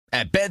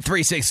At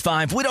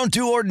Bet365, we don't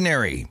do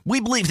ordinary. We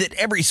believe that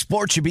every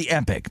sport should be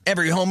epic.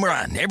 Every home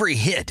run, every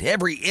hit,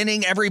 every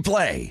inning, every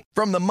play.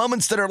 From the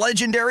moments that are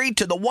legendary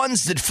to the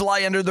ones that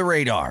fly under the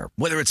radar.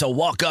 Whether it's a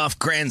walk-off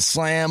grand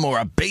slam or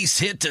a base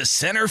hit to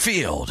center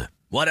field.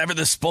 Whatever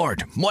the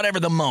sport, whatever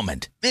the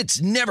moment.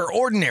 It's never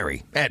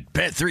ordinary at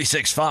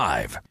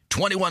Bet365.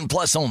 21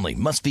 plus only.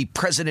 Must be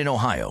present in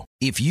Ohio.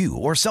 If you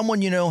or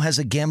someone you know has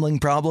a gambling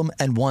problem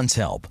and wants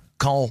help,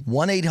 call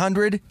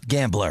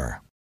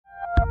 1-800-GAMBLER.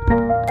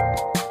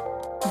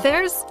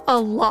 There's a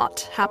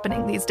lot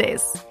happening these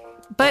days,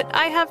 but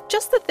I have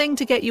just the thing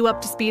to get you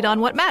up to speed on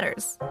what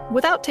matters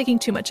without taking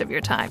too much of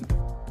your time.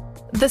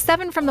 The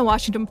 7 from the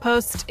Washington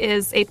Post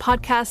is a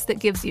podcast that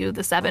gives you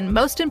the 7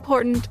 most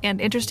important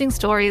and interesting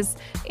stories,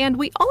 and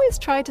we always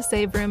try to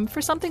save room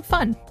for something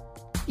fun.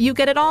 You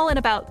get it all in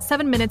about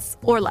 7 minutes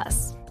or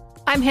less.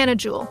 I'm Hannah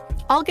Jewell.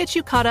 I'll get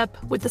you caught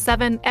up with the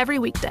 7 every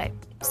weekday.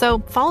 So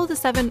follow the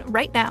 7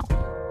 right now.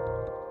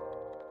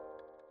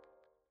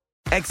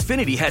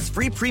 Xfinity has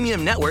free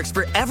premium networks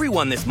for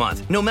everyone this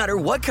month, no matter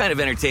what kind of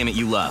entertainment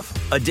you love.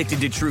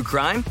 Addicted to true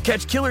crime?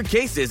 Catch killer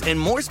cases and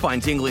more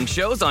spine-tingling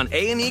shows on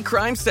A&E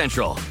Crime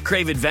Central.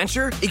 Crave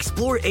adventure?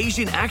 Explore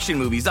Asian action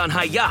movies on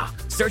Hayya.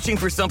 Searching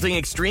for something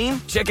extreme?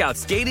 Check out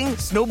skating,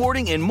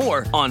 snowboarding, and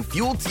more on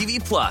Fuel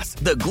TV Plus,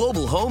 the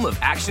global home of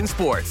action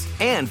sports.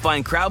 And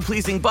find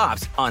crowd-pleasing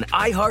bops on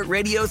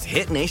iHeartRadio's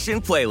Hit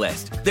Nation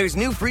playlist. There's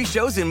new free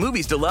shows and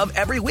movies to love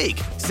every week.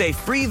 Say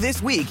free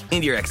this week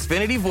in your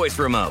Xfinity voice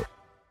remote.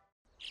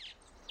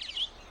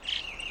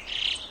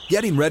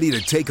 Getting ready to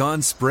take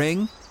on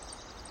spring?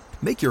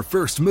 Make your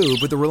first move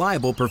with the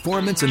reliable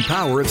performance and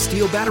power of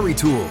Steel battery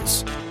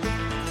tools.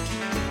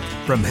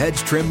 From hedge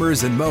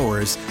trimmers and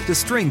mowers to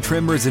string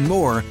trimmers and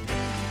more,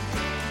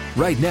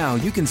 right now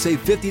you can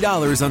save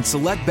 $50 on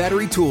select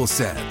battery tool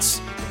sets.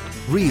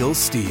 Real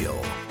Steel.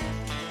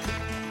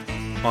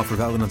 Offer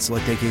valid on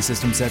select AK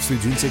system sets through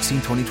June 16,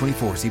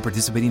 2024. See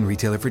participating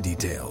retailer for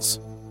details.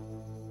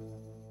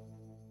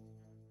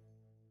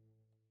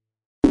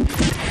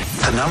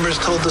 The numbers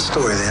told the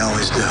story, they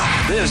always do.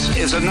 This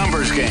is a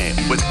numbers game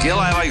with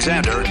Gil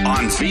Alexander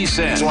on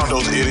VSiN. It's one of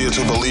those idiots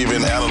who believe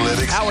in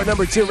analytics. Hour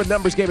number 2 of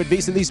numbers game at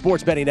VSiN, the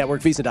sports betting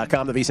network,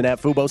 VSiN.com, the VSiN app,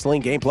 Fubo,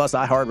 Sling, Game Plus,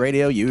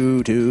 iHeartRadio,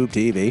 YouTube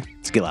TV.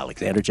 It's Gil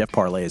Alexander. Jeff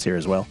Parlay is here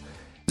as well.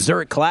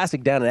 Zurich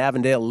Classic down in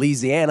Avondale,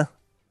 Louisiana.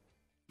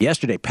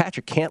 Yesterday,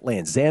 Patrick Cantlay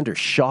and Xander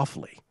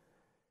Schauffele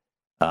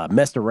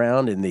messed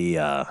around in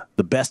the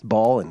best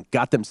ball and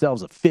got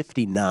themselves a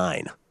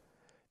 59.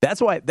 That's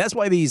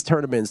why these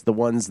tournaments, the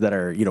ones that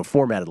are,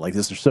 formatted like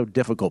this, are so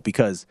difficult,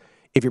 because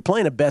if you're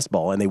playing a best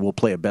ball, and they will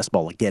play a best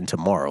ball again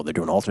tomorrow, they're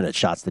doing alternate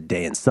shots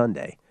today and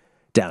Sunday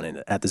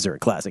down at the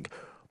Zurich Classic.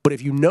 But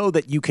if you know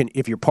that you can,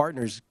 if your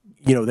partner's,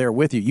 there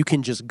with you, you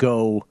can just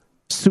go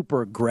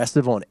super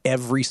aggressive on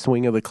every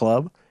swing of the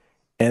club,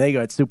 and they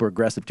got super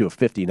aggressive to a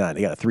 59.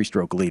 They got a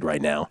 3-stroke lead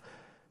right now.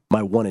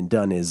 My one and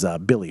done is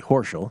Billy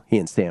Horschel. He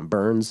and Sam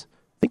Burns,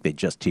 I think they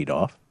just teed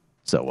off.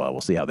 So we'll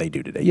see how they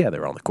do today. Yeah,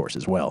 they're on the course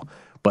as well.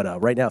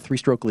 But right now,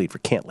 3-stroke lead for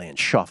Cantlay and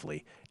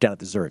Schauffele down at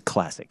the Zurich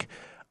Classic.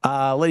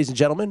 Ladies and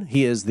gentlemen,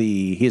 he is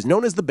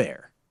known as the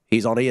Bear.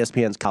 He's on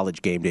ESPN's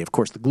College Game Day. Of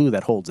course, the glue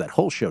that holds that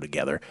whole show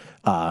together.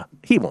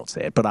 He won't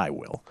say it, but I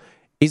will.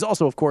 He's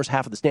also, of course,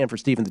 half of the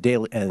Stanford Stephen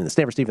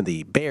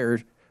the Bear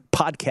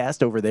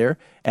podcast over there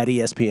at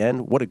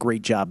ESPN. What a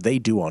great job they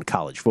do on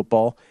college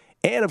football.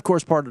 And, of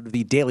course, part of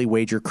the Daily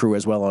Wager crew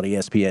as well on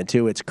ESPN,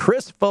 too. It's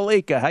Chris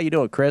Fallica. How you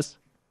doing, Chris?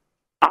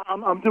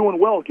 I'm doing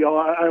well, Gil.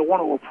 I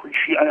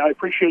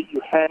appreciate you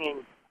hanging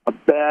a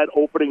bad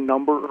opening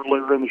number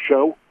earlier in the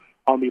show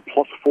on the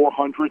plus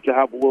 400 to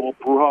have a little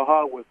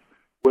brouhaha with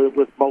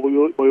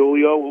Maulio a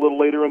little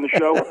later in the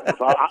show.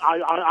 So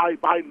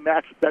I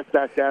max bet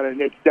that down, and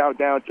it's down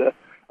to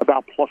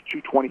about plus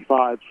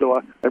 225. So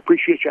I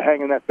appreciate you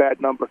hanging that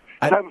bad number.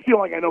 I have a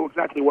feeling I know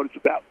exactly what it's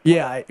about.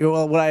 Yeah,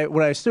 well, what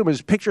I assume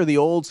is picture the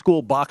old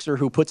school boxer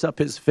who puts up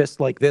his fist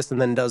like this and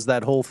then does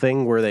that whole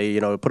thing where they,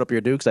 put up your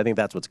dukes. I think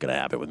that's what's going to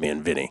happen with me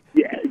and Vinny.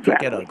 Yeah,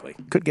 exactly.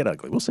 Could get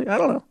ugly. We'll see. I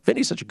don't know.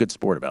 Vinny's such a good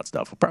sport about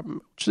stuff. We'll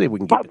probably see if we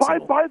can keep it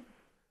simple.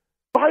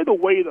 By the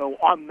way, though,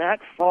 on that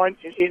front,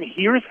 and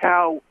here's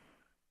how,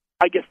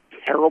 I guess,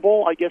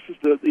 terrible, is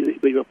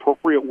the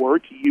appropriate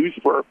word to use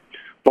for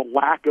the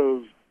lack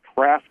of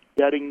craft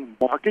betting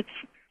markets.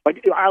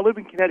 Like, I live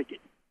in Connecticut,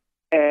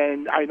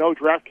 and I know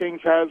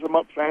DraftKings has them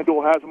up,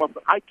 FanDuel has them up,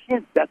 but I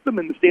can't bet them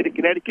in the state of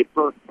Connecticut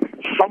for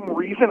some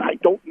reason. I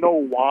don't know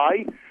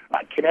why.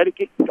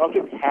 Connecticut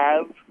doesn't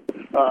have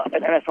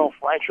an NFL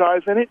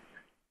franchise in it.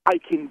 I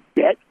can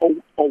bet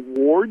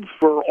awards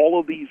for all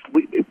of these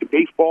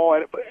baseball,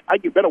 and I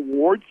can bet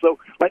awards. So,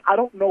 I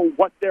don't know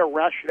what their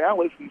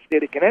rationale is in the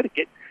state of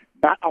Connecticut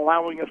not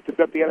allowing us to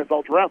bet the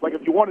NFL draft. Like,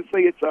 if you want to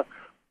say it's a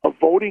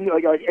voting,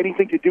 like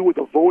anything to do with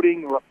a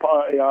voting or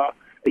a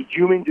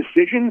human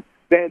decision,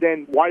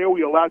 then why are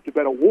we allowed to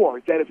bet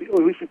awards? At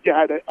least if you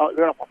had an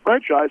NFL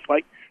franchise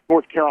like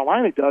North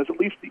Carolina does, at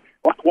least,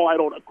 while I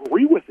don't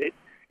agree with it,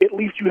 at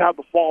least you have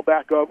the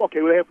fallback of, okay,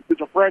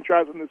 there's a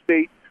franchise in the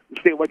state. the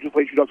state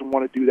legislature doesn't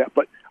want to do that.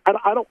 But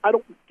I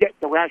don't get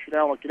the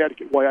rationale in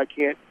Connecticut why I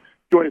can't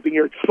do anything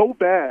here. It's so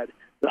bad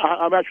that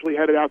I'm actually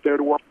headed out there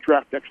to work the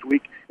draft next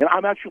week, and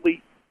I'm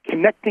actually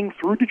connecting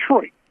through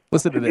Detroit.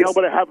 Listen to be this.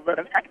 Able to have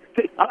about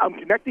I'm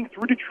connecting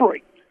through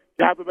Detroit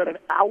to have about an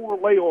hour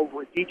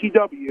layover at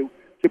DTW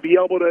to be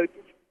able to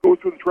go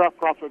through the draft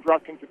process of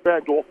DraftKings and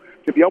FanDuel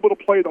to be able to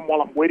play them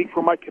while I'm waiting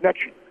for my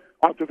connection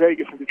out to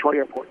Vegas and Detroit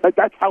Airport.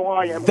 That's how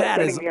I am.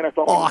 That is the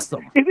NFL.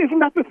 awesome. Isn't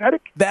that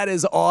pathetic? That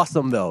is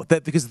awesome, though,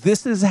 because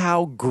this is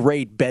how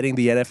great betting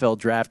the NFL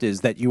draft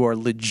is, that you are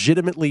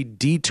legitimately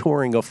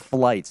detouring a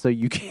flight so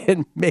you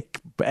can make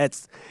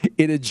bets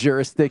in a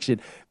jurisdiction.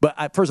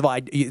 But first of all,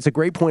 it's a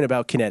great point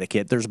about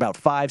Connecticut. There's about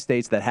 5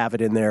 states that have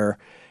it in their,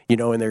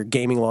 in their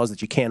gaming laws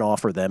that you can't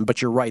offer them.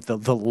 But you're right.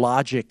 The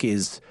logic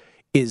is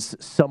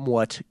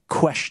somewhat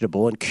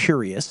questionable and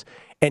curious.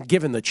 And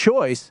given the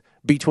choice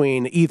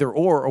between either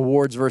or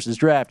awards versus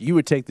draft, you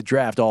would take the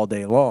draft all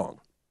day long.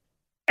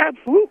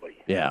 Absolutely.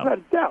 Yeah. Without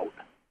a doubt.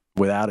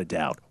 Without a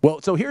doubt.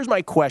 Well, so here's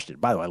my question.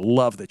 By the way, I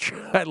love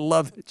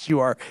that you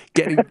are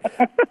getting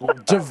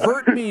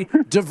divert me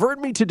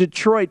to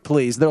Detroit,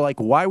 please. They're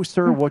like, why,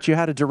 sir? What, you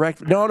had to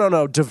direct?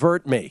 No.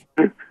 Divert me.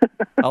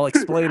 I'll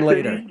explain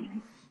later.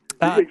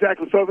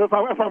 Exactly. So if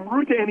I'm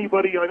rude to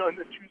anybody on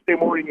the Tuesday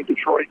morning in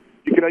Detroit,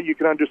 you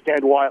can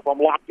understand why. If I'm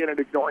locked in and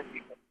ignoring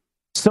people.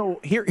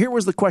 So here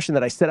was the question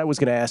that I said I was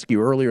going to ask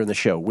you earlier in the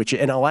show,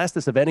 and I'll ask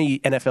this of any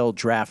NFL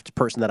draft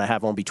person that I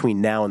have on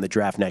between now and the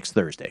draft next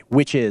Thursday,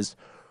 which is,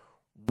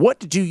 what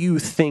do you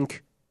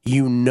think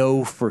you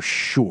know for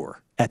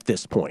sure at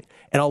this point?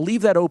 And I'll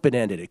leave that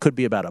open-ended. It could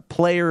be about a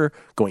player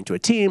going to a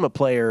team, a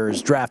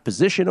player's draft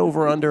position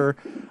over under,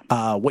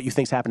 what you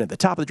think's happened at the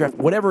top of the draft,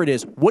 whatever it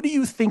is. What do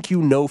you think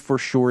you know for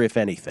sure, if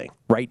anything,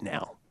 right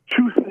now?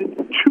 Two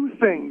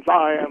things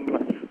I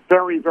am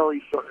very,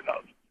 very certain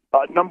of.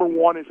 Number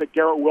one is that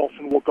Garrett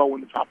Wilson will go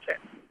in the top 10.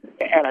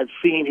 And I've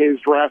seen his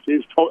draft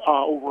is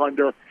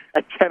over-under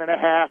at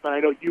 10.5, and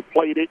I know you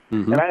played it.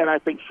 Mm-hmm. And I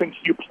think since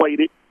you played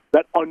it,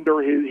 that under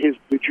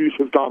the juice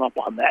has gone up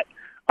on that.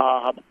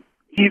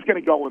 He's going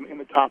to go in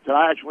the top 10.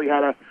 I actually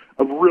had a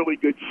really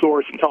good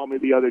source tell me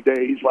the other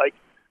day. He's like,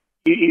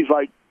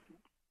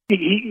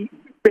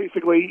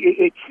 basically,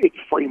 it's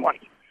free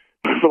money,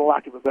 for the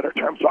lack of a better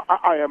term. So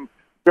I am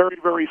very,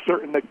 very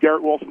certain that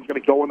Garrett Wilson's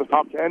going to go in the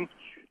top 10.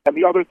 And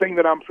the other thing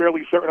that I'm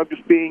fairly certain of,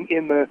 just being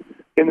in the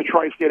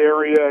tri-state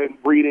area and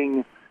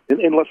reading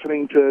and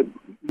listening to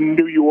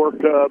New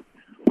York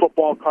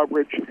football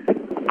coverage,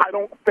 I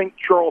don't think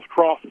Charles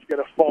Cross is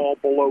going to fall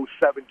below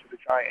 7 to the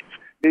Giants.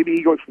 Maybe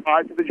he goes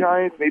 5 to the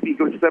Giants. Maybe he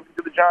goes 7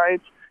 to the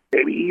Giants.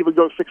 Maybe he even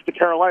goes 6 to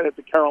Carolina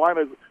if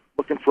Carolina's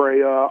looking for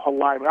a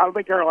lineman. I don't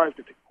think Carolina's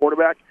going to take a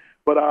quarterback,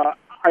 but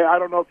I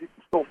don't know if you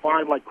can still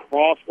find like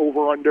Cross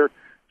over under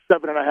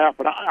 7.5.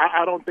 But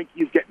I don't think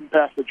he's getting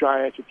past the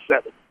Giants at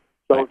 7.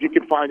 So if you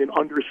can find an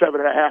under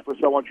 7.5 or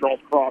so on Charles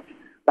Cross,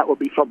 that would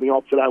be something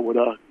else that I would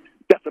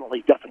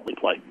definitely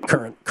play.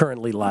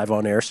 Currently live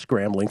on air,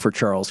 scrambling for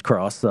Charles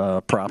Cross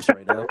props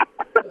right now.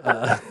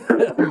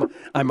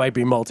 I might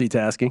be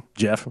multitasking.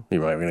 Jeff,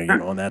 you might want to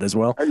get on that as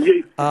well.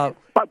 By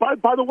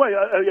the way,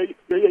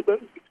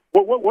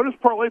 what does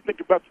Parlay think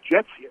about the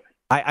Jets here?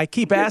 I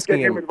keep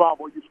asking him.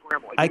 Involved while you're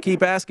scrambling. I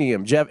keep asking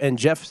him,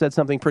 Jeff said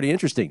something pretty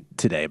interesting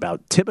today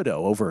about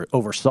Thibodeau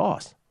over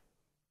Sauce.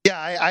 Yeah,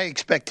 I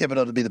expect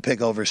Thibodeau to be the pick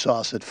over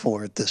Sauce at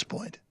 4 at this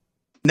point.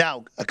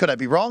 Now, could I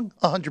be wrong?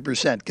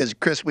 100%, because,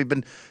 Chris, we've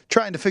been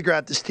trying to figure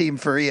out this team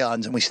for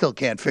eons, and we still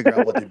can't figure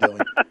out what they're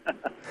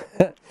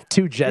doing.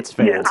 2 Jets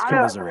fans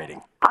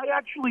commiserating. I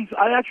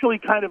actually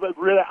kind of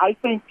agree. I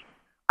think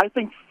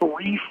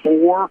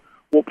 3-4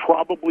 will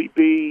probably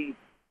be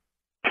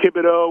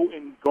Thibodeau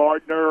and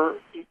Gardner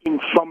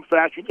in some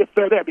fashion. If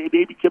they're there,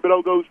 maybe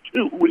Thibodeau goes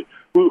 2.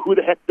 Who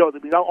the heck knows? I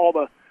mean, all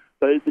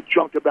the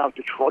junk about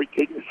Detroit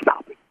taking it.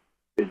 Stop it.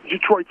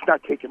 Detroit's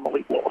not taking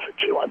Malik Willis at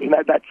 2. I mean,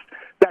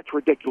 that's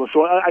ridiculous.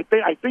 So I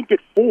think at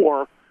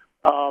 4,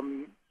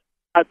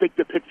 I think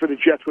the pick for the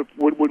Jets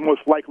would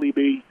most likely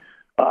be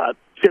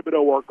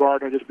Thibodeau or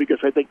Gardner, just because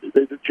I think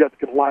the Jets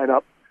can line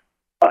up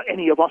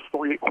any of us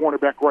 3 at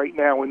cornerback right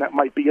now, and that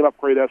might be an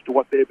upgrade as to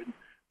what they've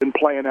been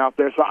playing out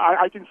there. So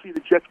I can see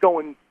the Jets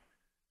going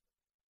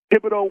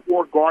Thibodeau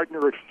or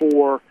Gardner at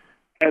 4,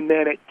 and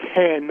then at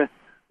 10,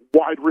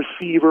 wide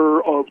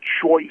receiver of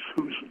choice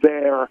who's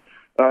there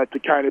to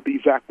kind of be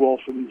Zach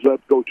Wilson's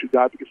go-to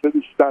guy, because this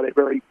is not a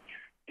very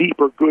deep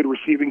or good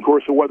receiving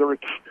corps. So whether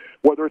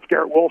it's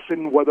Garrett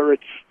Wilson, whether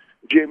it's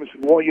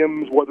Jameson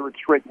Williams, whether it's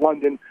Drake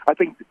London, I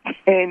think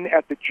 10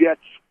 at the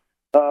Jets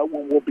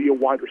will be a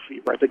wide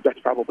receiver. I think that's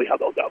probably how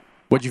they'll go.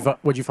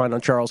 What'd you find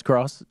on Charles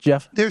Cross,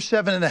 Jeff? There's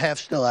 7.5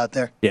 still out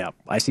there. Yeah,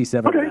 I see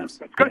 7.5. Okay,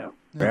 that's good.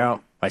 Yeah,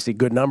 I see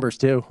good numbers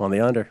too on the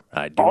under.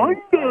 I do.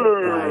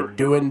 Under. I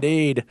do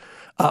indeed.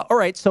 All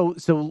right, so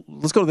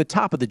let's go to the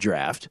top of the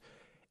draft,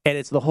 and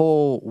it's the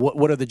whole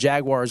what are the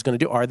Jaguars going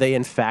to do? Are they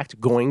in fact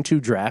going to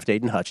draft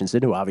Aiden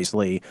Hutchinson, who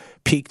obviously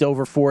peaked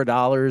over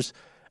 $4,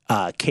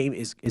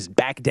 is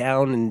back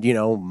down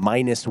in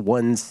minus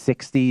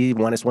 160,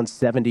 minus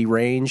 170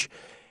 range?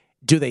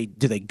 do they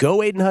go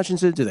Aiden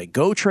Hutchinson? Do they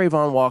go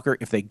Trayvon Walker?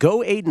 If they go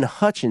Aiden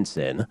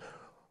Hutchinson,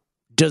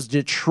 does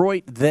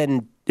Detroit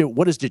then?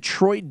 What does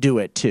Detroit do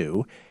at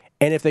 2?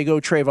 And if they go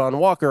Trayvon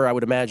Walker, I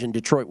would imagine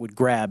Detroit would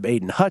grab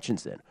Aiden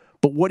Hutchinson.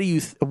 But what do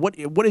you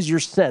what is your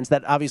sense?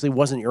 That obviously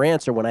wasn't your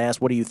answer when I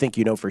asked what do you think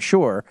you know for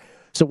sure.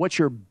 So what's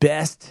your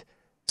best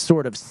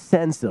sort of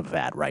sense of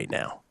that right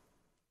now?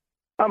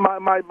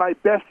 My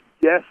best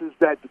guess is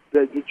that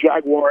the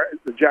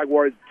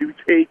Jaguars do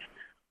take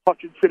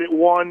Hutchinson at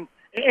 1.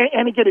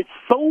 And again,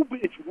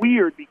 it's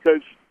weird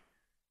because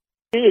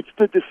it's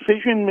the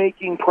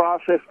decision-making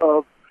process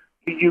of,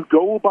 do you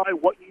go by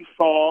what you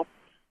saw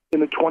in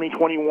the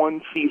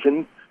 2021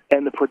 season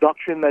and the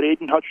production that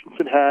Aiden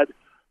Hutchinson had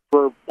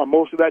for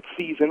most of that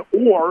season,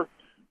 or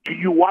do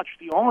you watch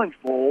the Orange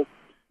Bowl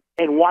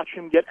and watch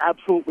him get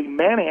absolutely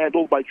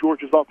manhandled by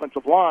Georgia's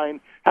offensive line,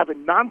 have a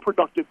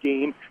non-productive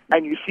game,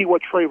 and you see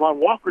what Trayvon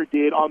Walker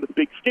did on the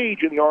big stage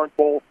in the Orange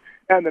Bowl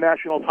and the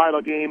national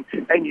title game,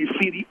 and you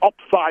see the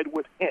upside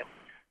with him.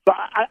 So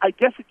I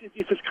guess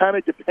it just kind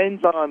of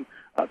depends on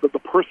the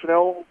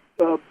personnel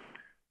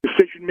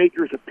decision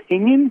maker's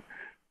opinion.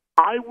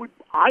 I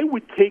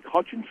would take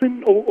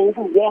Hutchinson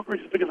over Walker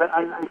just because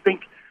I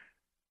think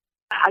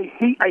I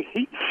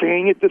hate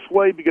saying it this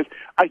way because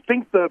I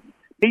think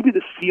maybe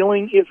the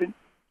ceiling isn't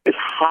as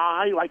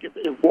high like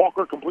if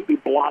Walker completely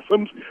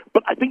blossoms,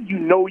 but I think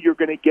you're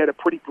going to get a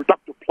pretty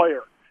productive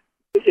player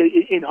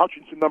in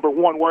Hutchinson, number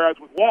 1, whereas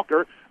with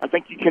Walker, I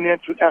think you can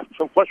ask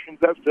some questions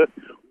as to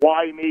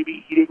why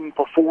maybe he didn't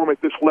perform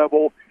at this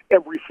level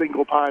every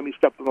single time he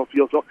stepped on the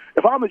field. So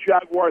if I'm the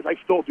Jaguars, I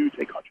still do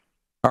take Hutchinson.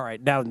 All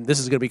right, now this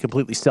is going to be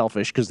completely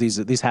selfish because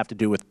these have to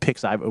do with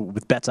bets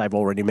I've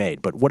already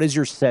made. But what is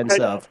your sense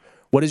of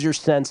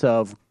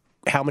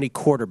how many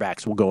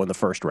quarterbacks will go in the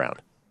first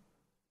round?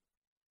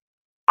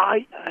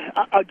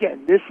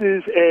 Again, this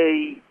is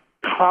a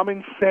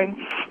common sense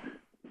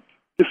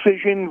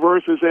decision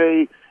versus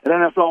an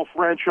NFL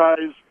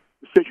franchise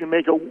decision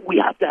maker.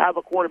 We have to have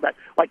a quarterback.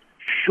 Like,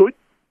 should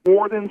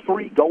more than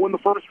 3 go in the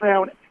first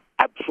round?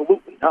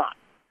 Absolutely not.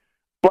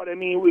 But I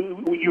mean,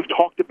 we've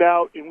talked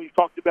about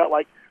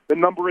like the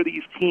number of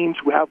these teams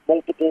who have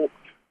multiple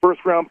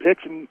first round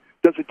picks, and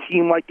does a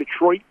team like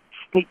Detroit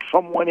sneak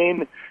someone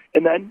in,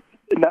 and then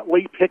in that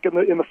late pick in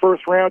the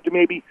first round to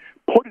maybe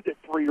put it at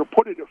 3 or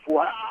put it at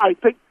 4? I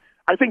think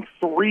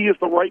 3 is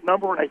the right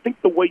number, and I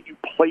think the way you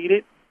played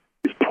it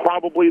is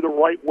probably the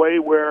right way,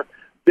 where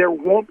there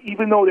won't,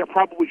 even though there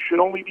probably should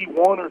only be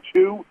 1 or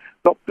 2,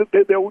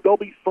 there'll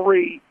be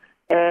 3,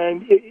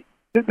 and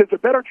there's a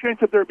better chance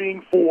of there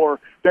being 4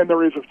 than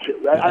there is of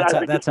 2.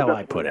 That's how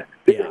I put it.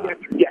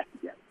 Yeah.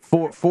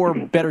 4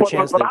 better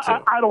chance than 2.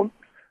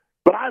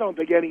 I don't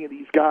think any of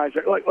these guys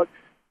are like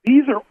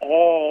these are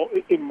all,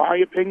 in my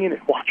opinion,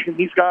 and watching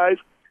these guys,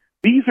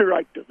 these are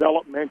like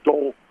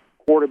developmental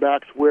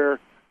quarterbacks where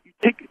you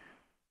take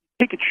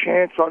a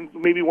chance on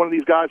maybe one of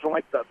these guys in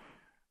like the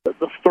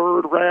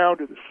 3rd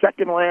round or the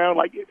 2nd round.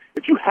 Like,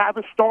 if you have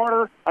a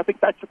starter, I think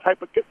that's the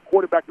type of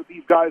quarterback that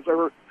these guys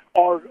are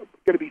going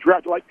to be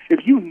drafted. Like, if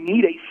you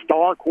need a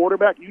star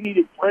quarterback, you need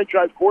a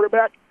franchise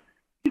quarterback,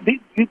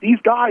 these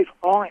guys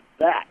aren't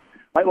that.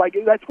 Like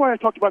that's why I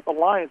talked about the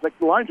Lions. Like,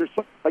 the Lions are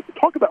like, to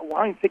talk about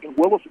Lions taking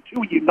Willis at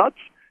 2, you nuts?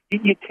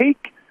 You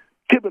take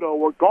Thibodeau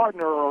or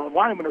Gardner or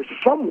Lyman or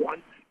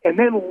someone, and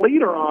then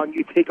later on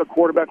you take a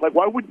quarterback.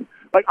 I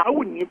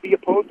wouldn't be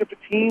opposed if the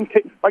team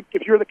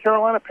if you're the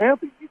Carolina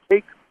Panthers, you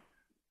take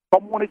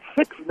someone at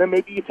 6, and then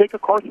maybe you take a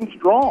Carson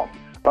Strong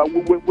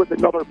with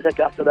another pick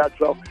after that.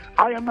 So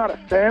I am not a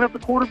fan of the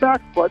quarterback,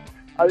 but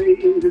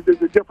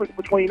there's a difference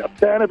between a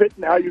fan of it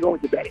and how you're going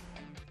to bet it.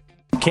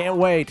 Can't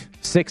wait.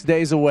 6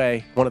 days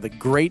away. One of the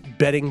great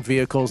betting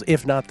vehicles,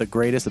 if not the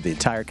greatest, of the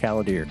entire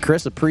calendar year.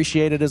 Chris,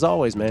 appreciate it as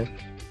always, man.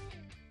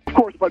 Of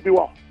course, but be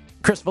well.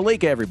 Chris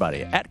Fallica,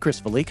 everybody, at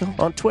Chris Fallica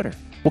on Twitter.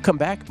 We'll come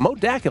back. Mo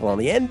Dakhil on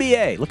the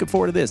NBA. Looking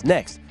forward to this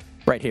next,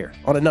 right here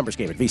on A Numbers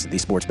Game at VSiN, the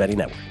Sports Betting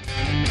Network.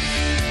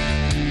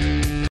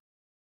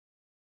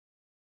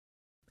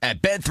 At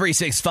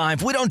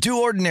Bet365, we don't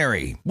do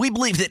ordinary. We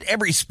believe that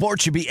every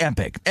sport should be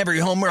epic. Every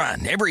home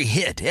run, every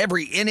hit,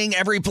 every inning,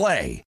 every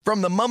play.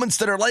 From the moments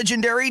that are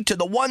legendary to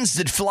the ones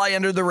that fly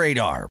under the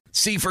radar.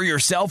 See for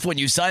yourself when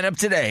you sign up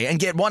today and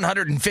get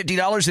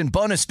 $150 in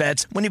bonus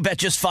bets when you bet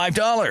just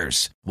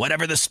 $5.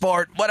 Whatever the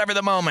sport, whatever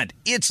the moment,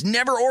 it's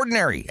never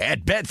ordinary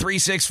at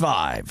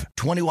Bet365.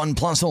 21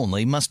 plus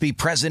only. Must be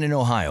present in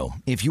Ohio.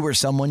 If you or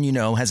someone you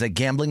know has a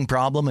gambling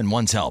problem and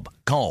wants help,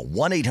 call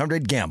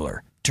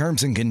 1-800-GAMBLER.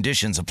 Terms and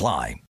conditions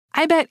apply.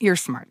 I bet you're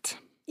smart.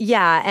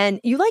 Yeah, and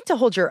you like to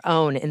hold your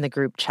own in the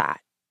group chat.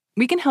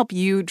 We can help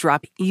you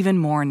drop even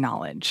more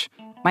knowledge.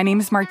 My name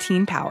is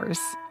Martine Powers.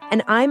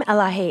 And I'm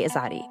Elahe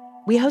Izadi.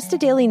 We host a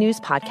daily news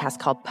podcast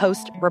called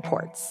Post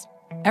Reports.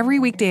 Every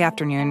weekday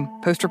afternoon,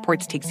 Post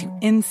Reports takes you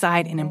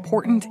inside an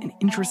important and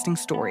interesting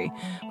story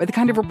with the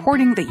kind of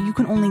reporting that you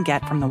can only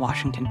get from the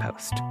Washington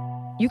Post.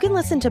 You can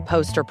listen to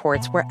Post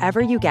Reports wherever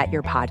you get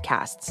your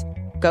podcasts.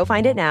 Go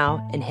find it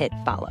now and hit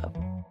follow.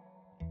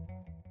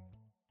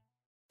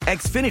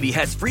 Xfinity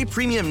has free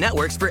premium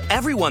networks for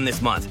everyone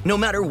this month, no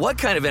matter what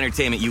kind of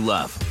entertainment you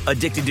love.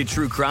 Addicted to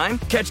true crime?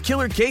 Catch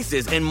killer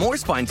cases and more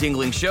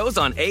spine-tingling shows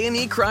on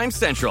A&E Crime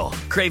Central.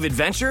 Crave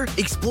adventure?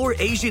 Explore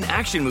Asian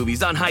action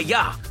movies on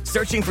Hi-Ya.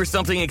 Searching for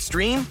something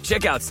extreme?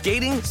 Check out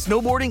skating,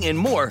 snowboarding, and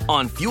more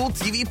on Fuel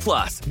TV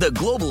Plus, the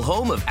global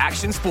home of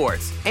action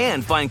sports.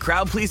 And find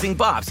crowd-pleasing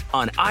bops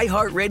on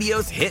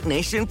iHeartRadio's Hit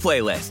Nation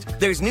playlist.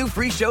 There's new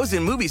free shows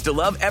and movies to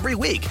love every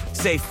week.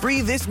 Say free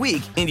this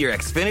week in your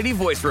Xfinity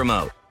voice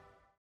remote.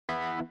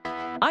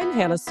 I'm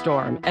Hannah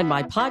Storm, and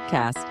my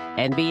podcast,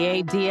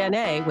 NBA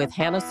DNA with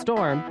Hannah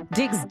Storm,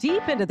 digs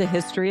deep into the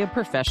history of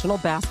professional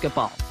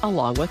basketball,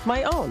 along with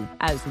my own,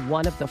 as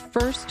one of the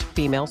first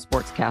female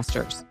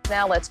sportscasters.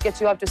 Now let's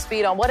get you up to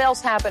speed on what else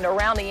happened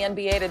around the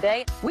NBA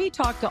today. We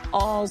talked to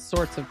all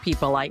sorts of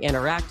people I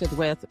interacted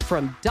with,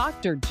 from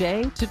Dr.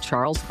 J to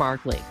Charles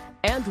Barkley,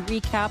 and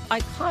recap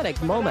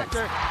iconic moments.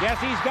 Yes,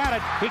 he's got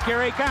it.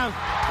 Here he comes.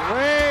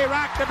 Way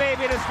rock the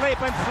baby to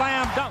sleep and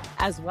slam dunk.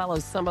 As well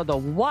as some of the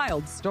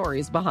wild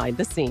stories behind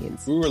the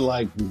scenes. We were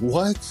like,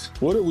 what?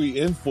 What are we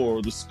in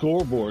for? The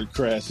scoreboard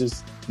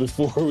crashes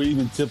before we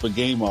even tip a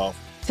game off.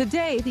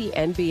 Today, the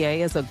NBA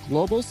is a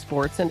global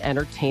sports and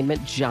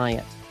entertainment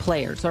giant.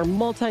 Players are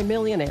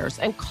multimillionaires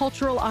and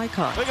cultural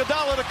icons.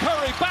 Iguodala to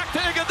Curry, back to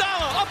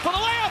Iguodala, up for the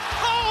layup.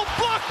 Oh,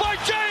 blocked by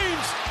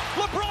James.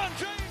 LeBron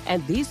James.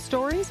 And these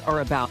stories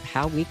are about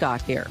how we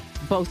got here,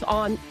 both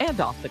on and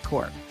off the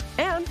court.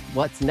 And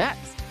what's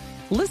next?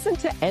 Listen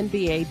to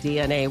NBA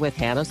DNA with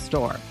Hannah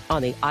Storm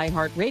on the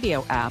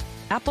iHeartRadio app,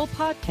 Apple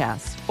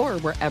Podcasts, or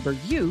wherever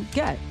you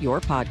get your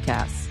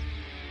podcasts.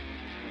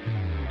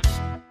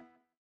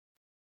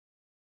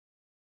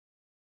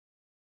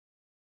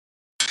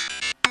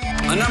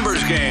 A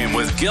numbers game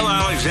with Gil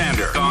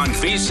Alexander on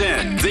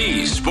VSiN,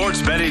 the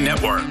Sports Betting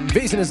Network.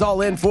 VSiN is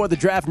all in for the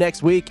draft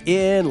next week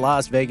in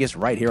Las Vegas,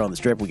 right here on the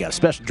Strip. We got a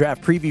special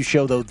draft preview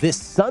show, though, this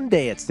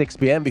Sunday at 6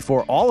 p.m.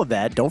 Before all of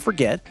that, don't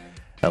forget,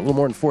 a little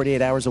more than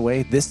 48 hours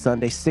away, this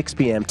Sunday, 6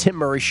 p.m., Tim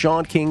Murray,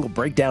 Sean King will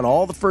break down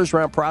all the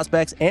first-round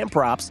prospects and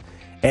props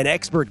and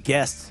expert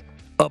guests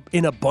up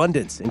in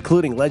abundance,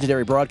 including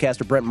legendary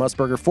broadcaster Brent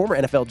Musburger, former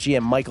NFL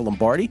GM Michael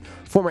Lombardi,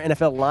 former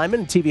NFL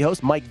lineman and TV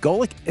host Mike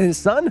Golick, and his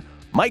son,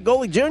 Mike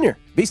Golick Jr.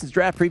 VSiN's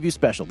Draft Preview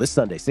Special this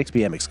Sunday, 6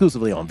 p.m.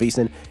 exclusively on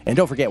VSiN. And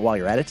don't forget, while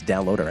you're at it, to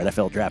download our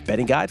NFL Draft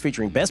Betting Guide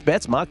featuring best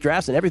bets, mock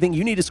drafts, and everything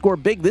you need to score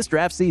big this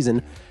draft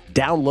season.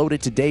 Download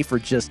it today for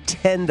just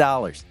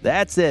 $10.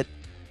 That's it.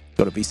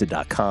 Go to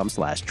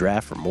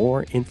VSiN.com/draft for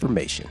more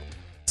information.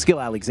 Skill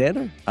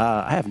Alexander,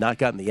 I have not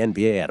gotten the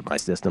NBA out of my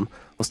system.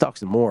 Let's talk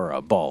some more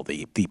ball.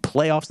 The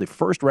playoffs, the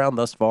first round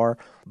thus far,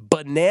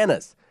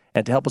 bananas.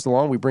 And to help us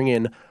along, we bring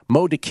in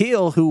Mo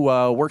Dakhil, who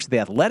works at The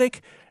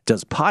Athletic,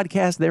 does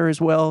podcasts there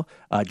as well,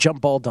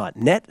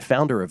 jumpball.net,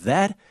 founder of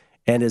that,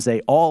 and is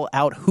a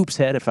all-out hoops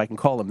head, if I can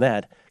call him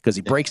that, because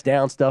he breaks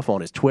down stuff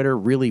on his Twitter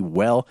really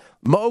well.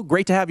 Mo,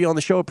 great to have you on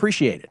the show.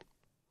 Appreciate it.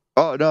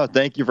 Oh, no,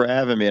 thank you for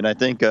having me. And I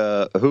think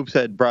hoops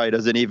head probably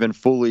doesn't even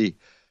fully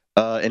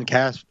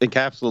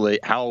encapsulate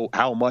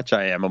how much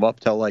I am. I'm up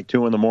till like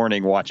 2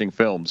 a.m. watching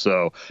film.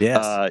 So,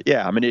 yes.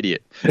 Yeah, I'm an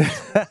idiot.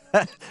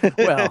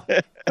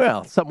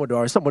 Well, some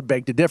would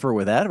beg to differ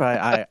with that.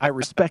 I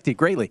respect it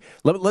greatly.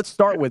 Let's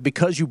start with,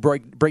 because you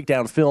break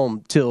down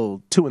film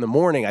till 2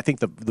 a.m, I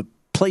think the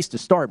place to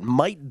start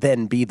might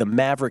then be the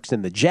Mavericks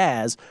and the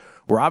Jazz.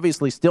 We're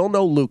obviously still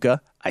no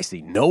Luka. I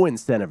see no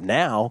incentive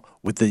now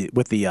with the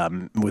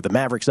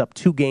Mavericks up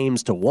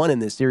 2-1 in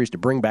this series to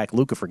bring back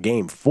Luka for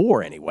Game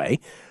 4 anyway.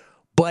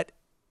 But,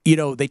 you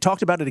know, they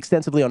talked about it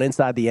extensively on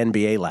Inside the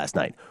NBA last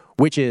night,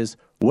 which is,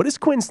 what is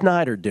Quinn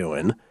Snyder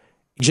doing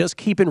just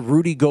keeping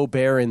Rudy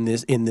Gobert in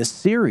this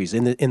series,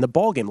 in the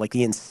ball game? Like,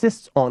 he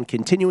insists on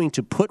continuing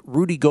to put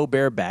Rudy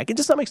Gobert back. And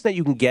to some extent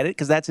you can get it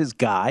because that's his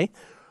guy.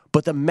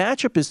 But the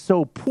matchup is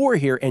so poor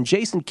here, and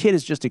Jason Kidd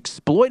is just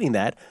exploiting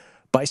that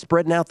by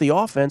spreading out the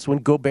offense when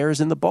Gobert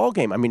is in the ball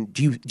game. I mean,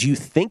 do you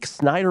think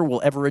Snyder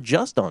will ever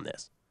adjust on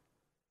this?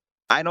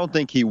 I don't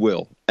think he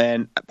will.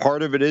 And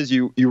part of it is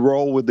you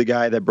roll with the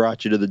guy that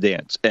brought you to the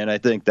dance. And I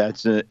think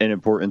that's an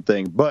important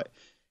thing. But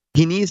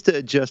he needs to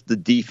adjust the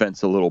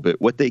defense a little bit.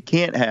 What they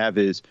can't have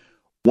is,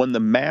 when the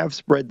Mavs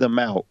spread them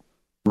out,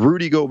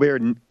 Rudy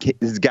Gobert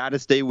has got to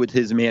stay with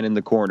his man in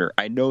the corner.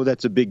 I know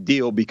that's a big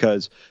deal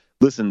because,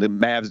 listen,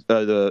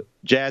 the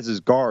Jazz's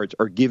guards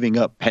are giving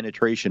up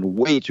penetration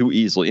way too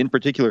easily. In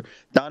particular,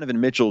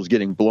 Donovan Mitchell is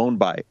getting blown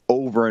by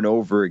over and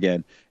over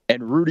again.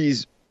 And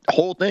Rudy's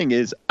whole thing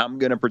is, I'm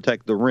going to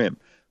protect the rim.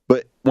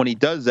 But when he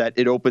does that,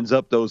 it opens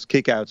up those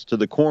kickouts to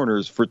the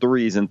corners for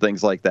threes and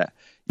things like that.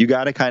 You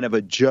got to kind of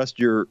adjust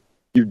your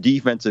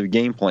defensive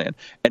game plan.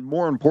 And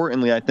more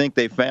importantly, I think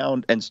they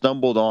found and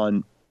stumbled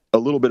on a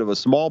little bit of a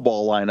small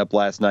ball lineup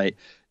last night,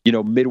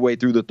 midway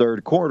through the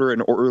third quarter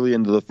and early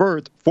into the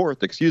fourth,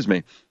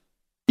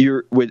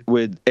 you're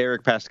with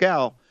Eric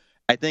Pascal.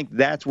 I think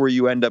that's where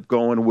you end up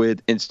going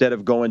with, instead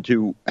of going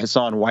to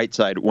Hassan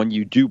Whiteside when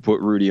you do put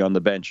Rudy on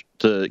the bench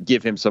to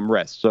give him some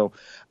rest. So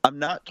I'm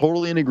not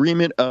totally in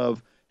agreement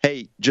of,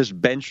 hey,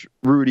 just bench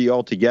Rudy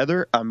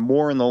altogether. I'm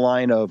more in the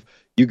line of,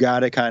 you got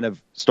to kind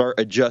of start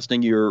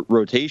adjusting your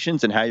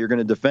rotations and how you're going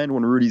to defend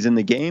when Rudy's in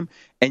the game.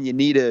 And you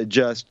need to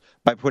adjust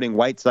by putting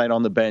Whiteside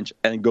on the bench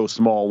and go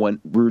small when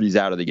Rudy's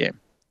out of the game.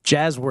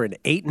 Jazz were an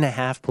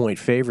 8.5-point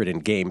favorite in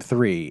Game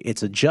 3.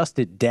 It's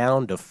adjusted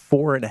down to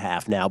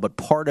 4.5 now, but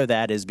part of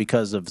that is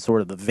because of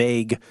sort of the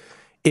vague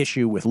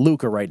issue with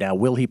Luka right now.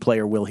 Will he play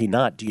or will he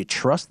not? Do you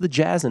trust the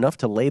Jazz enough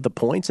to lay the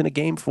points in a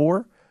Game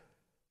 4?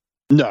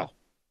 No.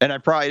 And I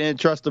probably didn't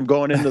trust them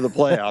going into the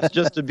playoffs,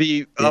 just to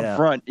be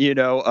upfront.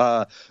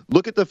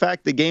 Look at the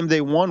fact the game they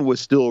won was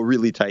still a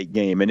really tight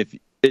game. And if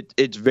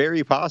it's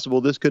very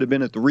possible this could have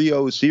been a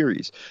 3-0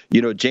 series.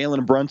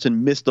 Jalen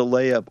Brunson missed a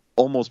layup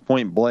almost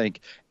point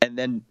blank, and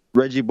then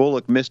Reggie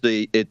Bullock missed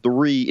a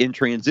 3 in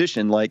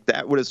transition. Like,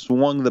 that would have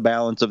swung the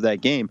balance of that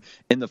game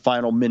in the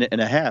final minute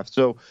and a half.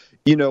 So,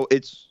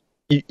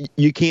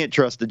 you can't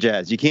trust the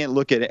Jazz. You can't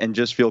look at it and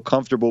just feel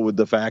comfortable with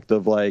the fact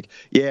of like,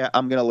 yeah,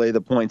 I'm going to lay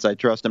the points. I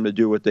trust them to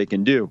do what they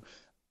can do.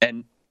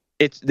 And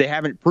they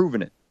haven't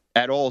proven it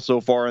at all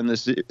so far in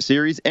this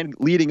series and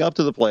leading up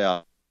to the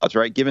playoffs,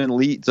 right? Giving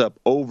leads up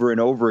over and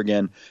over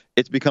again,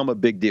 it's become a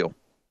big deal.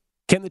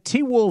 Can the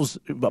T-Wolves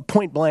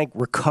point blank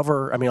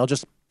recover? I mean, I'll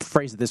just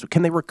phrase it this way.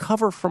 Can they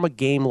recover from a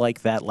game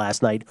like that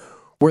last night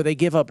where they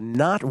give up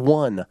not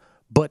one,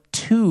 but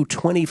 2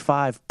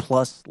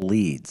 25-plus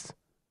leads?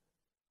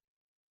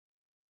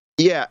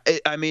 Yeah,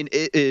 it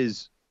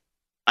is.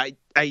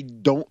 I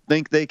don't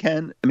think they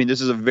can. I mean, this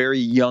is a very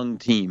young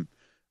team,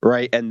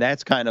 right? And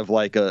that's kind of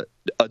like a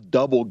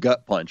double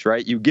gut punch,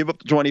 right? You give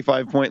up the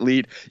 25-point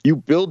lead, you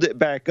build it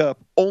back up,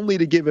 only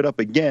to give it up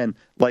again.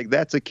 Like,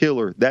 that's a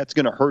killer. That's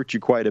going to hurt you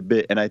quite a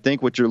bit. And I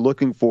think what you're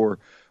looking for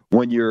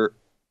when you're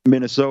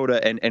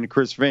Minnesota and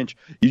Chris Finch,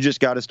 you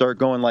just got to start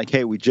going like,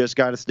 hey, we just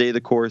got to stay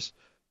the course,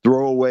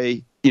 throw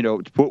away,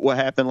 put what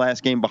happened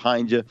last game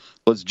behind you.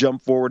 Let's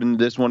jump forward into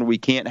this one. We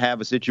can't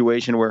have a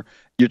situation where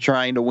you're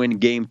trying to win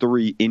Game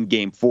 3 in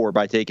Game 4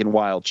 by taking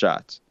wild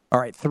shots. All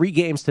right, 3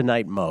 games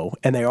tonight, Mo,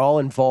 and they all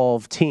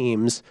involve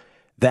teams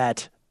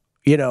that,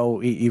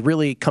 it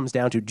really comes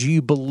down to, do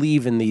you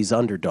believe in these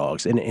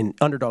underdogs and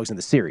underdogs in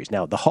the series?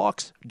 Now, the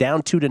Hawks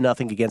down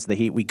 2-0 against the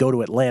Heat. We go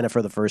to Atlanta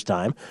for the first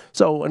time.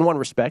 So in one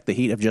respect, the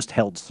Heat have just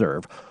held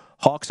serve.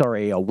 Hawks are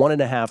a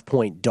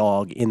 1.5-point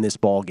dog in this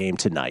ball game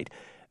tonight.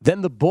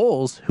 Then the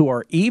Bulls, who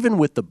are even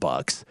with the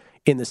Bucks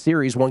in the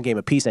series, 1 game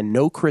apiece, and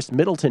no Chris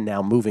Middleton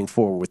now moving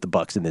forward with the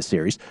Bucks in this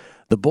series.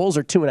 The Bulls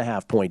are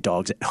 2.5-point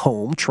dogs at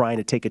home, trying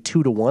to take a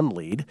 2-1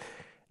 lead.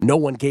 No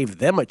one gave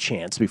them a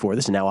chance before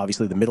this. And now,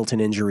 obviously, the Middleton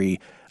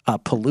injury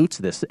pollutes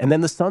this. And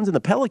then the Suns and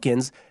the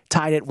Pelicans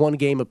tied at 1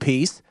 game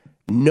apiece.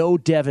 No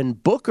Devin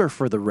Booker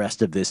for the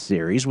rest of this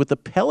series, with the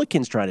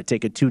Pelicans trying to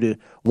take a 2-1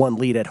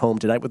 lead at home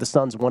tonight, with the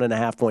Suns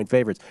 1.5-point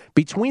favorites.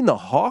 Between the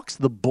Hawks,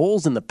 the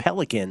Bulls, and the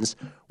Pelicans,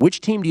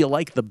 which team do you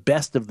like the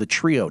best of the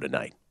trio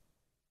tonight?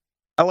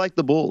 I like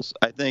the Bulls.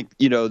 I think,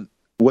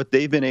 what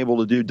they've been able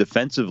to do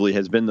defensively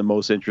has been the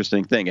most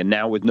interesting thing. And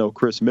now with no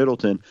Chris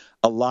Middleton,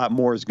 a lot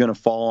more is going to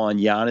fall on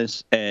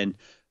Giannis and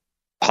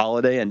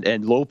Holiday,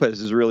 and Lopez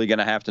is really going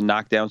to have to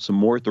knock down some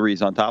more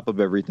threes on top of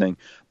everything.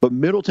 But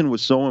Middleton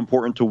was so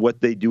important to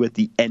what they do at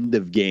the end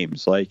of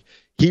games. Like,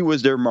 he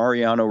was their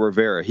Mariano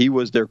Rivera. He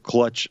was their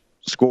clutch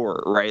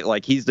scorer, right?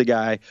 Like, he's the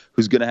guy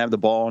who's going to have the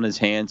ball in his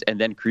hands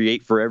and then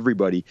create for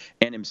everybody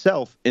and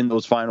himself in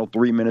those final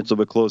 3 minutes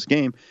of a close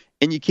game.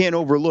 And you can't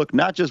overlook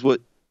not just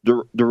what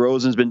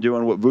DeRozan's been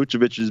doing, what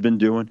Vucevic has been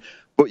doing,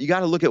 but you got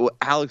to look at what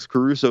Alex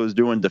Caruso is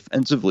doing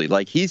defensively.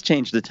 Like, he's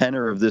changed the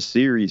tenor of this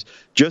series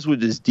just with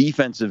his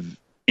defensive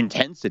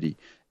intensity.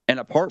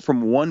 And apart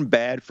from one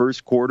bad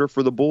first quarter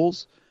for the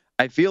Bulls,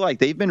 I feel like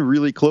they've been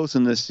really close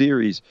in this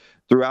series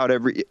throughout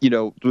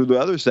through the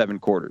other 7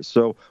 quarters.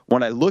 So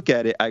when I look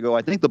at it, I go,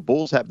 I think the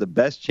Bulls have the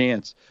best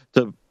chance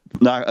to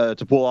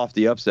pull off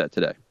the upset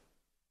today.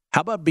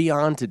 How about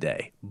beyond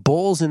today?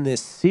 Bulls in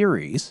this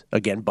series,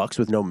 again, Bucks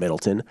with no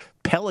Middleton.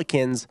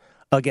 Pelicans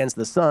against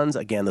the Suns,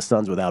 again, the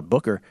Suns without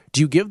Booker. Do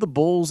you give the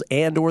Bulls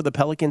and or the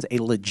Pelicans a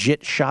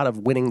legit shot of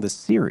winning the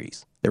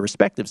series, their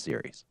respective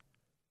series?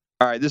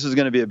 All right, this is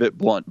going to be a bit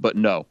blunt, but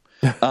no.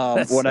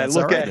 That's why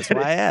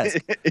I asked.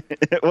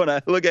 When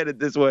I look at it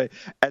this way,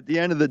 at the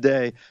end of the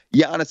day,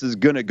 Giannis is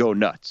going to go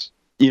nuts.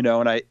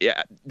 And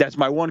that's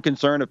my one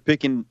concern of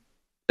picking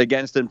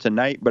against him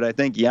tonight, but I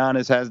think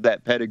Giannis has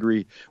that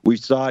pedigree. We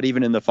saw it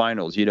even in the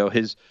finals. I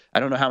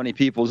don't know how many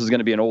people, this is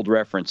going to be an old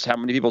reference, how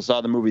many people saw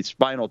the movie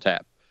Spinal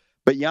Tap,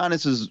 but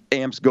Giannis's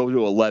amps go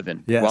to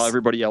 11 while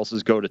everybody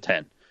else's go to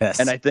 10. Yes.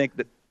 And I think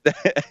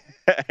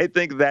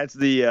that's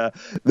the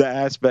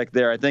aspect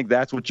there. I think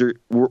that's what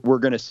we're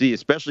going to see,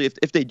 especially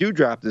if they do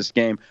drop this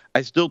game.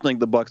 I still think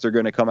the Bucks are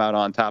going to come out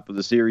on top of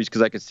the series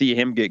because I could see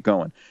him get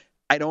going.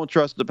 I don't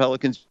trust the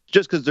Pelicans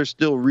just because they're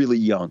still really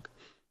young.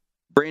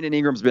 Brandon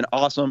Ingram's been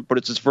awesome, but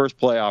it's his first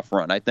playoff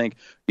run. I think,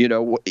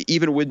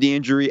 even with the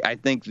injury, I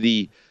think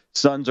the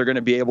Suns are going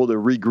to be able to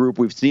regroup.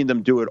 We've seen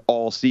them do it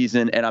all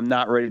season, and I'm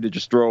not ready to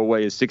just throw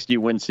away a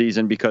 60-win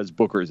season because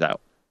Booker's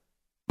out.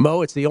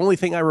 Mo, it's the only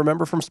thing I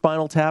remember from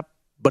Spinal Tap,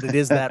 but it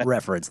is that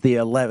reference,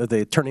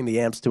 the turning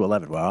the amps to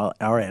 11. Well,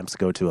 our amps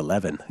go to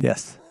 11.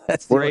 Yes.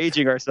 We're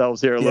aging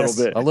ourselves here a little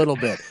bit. A little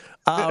bit.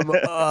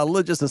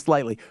 Just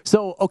slightly.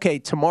 So, okay,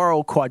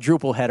 tomorrow,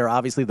 quadruple header.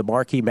 Obviously, the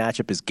marquee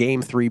matchup is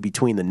Game 3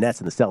 between the Nets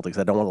and the Celtics.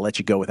 I don't want to let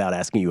you go without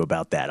asking you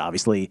about that.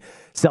 Obviously,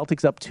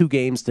 Celtics up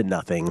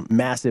 2-0.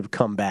 Massive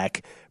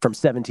comeback from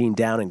 17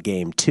 down in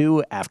Game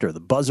 2 after the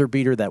buzzer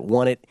beater that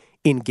won it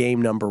in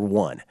Game number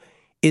 1.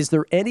 Is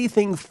there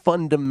anything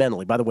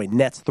fundamentally, by the way,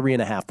 Nets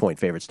 3.5-point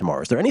favorites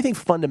tomorrow. Is there anything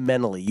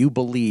fundamentally you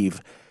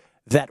believe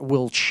that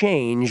will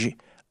change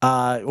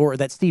or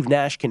that Steve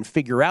Nash can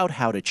figure out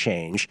how to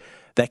change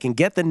that can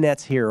get the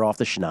Nets here off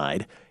the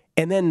schneid?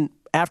 And then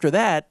after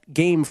that,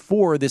 Game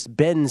 4, this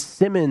Ben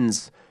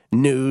Simmons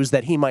news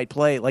that he might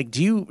play. Like,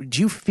 do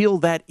you feel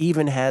that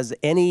even has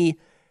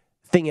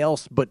anything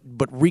else but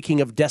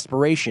reeking of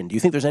desperation? Do you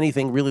think there's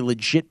anything really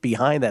legit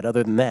behind that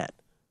other than that?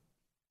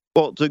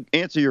 Well, to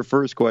answer your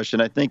first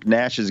question, I think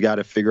Nash has got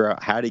to figure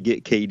out how to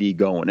get KD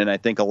going. And I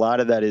think a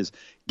lot of that is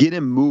get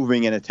him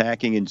moving and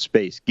attacking in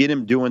space. Get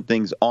him doing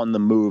things on the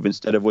move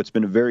instead of what's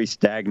been a very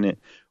stagnant,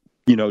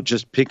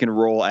 just pick and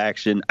roll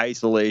action,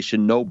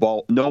 isolation, no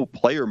ball, no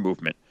player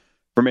movement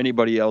from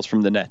anybody else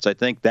from the Nets. I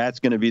think that's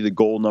going to be the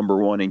goal number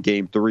 1 in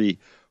Game 3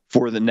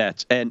 for the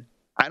Nets. And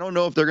I don't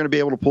know if they're going to be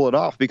able to pull it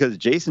off because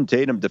Jason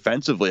Tatum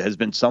defensively has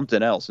been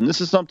something else. And this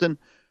is something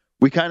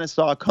we kind of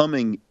saw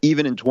coming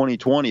even in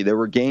 2020. There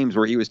were games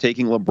where he was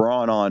taking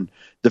LeBron on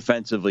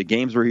defensively,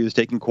 games where he was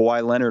taking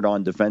Kawhi Leonard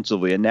on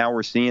defensively, and now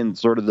we're seeing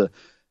sort of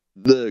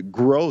the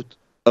growth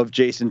of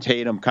Jason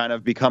Tatum kind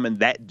of becoming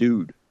that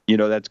dude.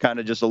 That's kind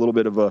of just a little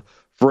bit of a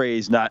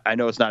phrase. I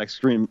know it's not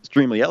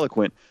extremely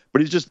eloquent,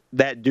 but he's just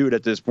that dude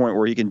at this point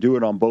where he can do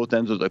it on both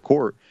ends of the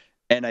court.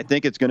 And I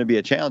think it's going to be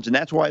a challenge, and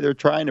that's why they're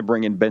trying to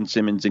bring in Ben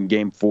Simmons in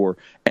Game 4.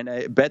 And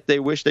I bet they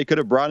wish they could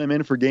have brought him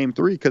in for Game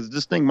 3 because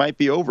this thing might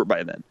be over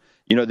by then.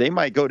 They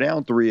might go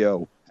down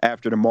 3-0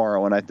 after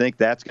tomorrow, and I think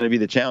that's going to be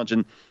the challenge.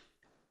 And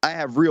I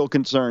have real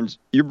concerns.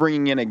 You're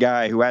bringing in a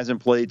guy who hasn't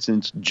played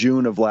since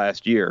June of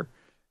last year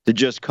to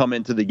just come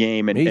into the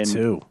game and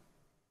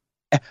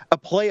a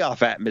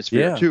playoff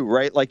atmosphere too,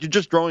 right? Like you're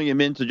just throwing him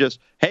into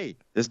just, hey,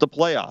 it's the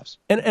playoffs,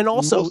 and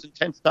also most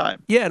intense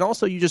time. Yeah, and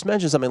also you just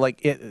mentioned something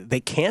like they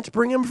can't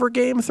bring him for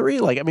Game 3.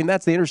 Like, I mean,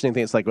 that's the interesting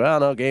thing. It's like,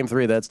 well, no, Game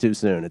 3, that's too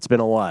soon. It's been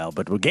a while,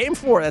 but with Game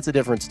 4, that's a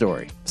different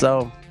story.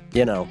 So,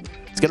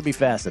 it's going to be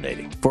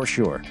fascinating for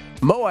sure.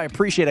 Mo, I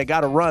appreciate it. I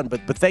got to run, but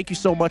thank you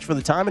so much for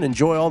the time and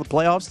enjoy all the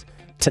playoffs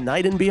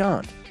tonight and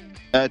beyond.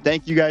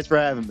 Thank you guys for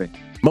having me.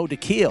 Mo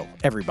Dakhil,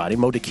 everybody.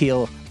 Mo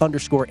Dakhil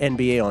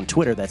 _NBA on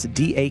Twitter. That's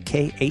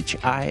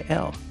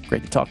Dakhil.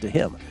 Great to talk to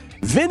him.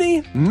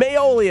 Vinny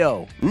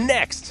Maolio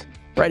next,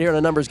 right here on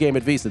a Numbers Game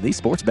at Visa, the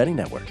Sports Betting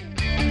Network.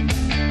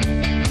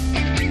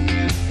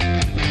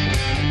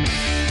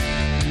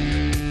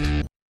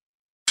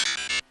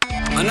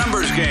 A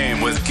Numbers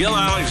Game with Gil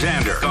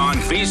Alexander on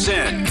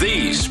VSiN,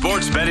 the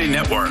Sports Betting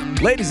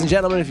Network. Ladies and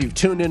gentlemen, if you've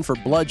tuned in for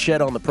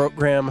bloodshed on the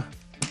program,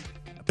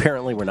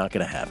 apparently we're not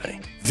going to have any.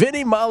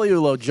 Vinny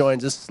Magliulo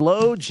joins us.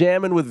 Slow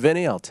jamming with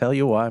Vinny. I'll tell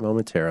you why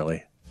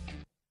momentarily.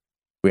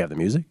 We have the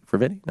music for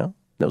Vinny? No?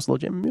 No slow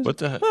jamming music? What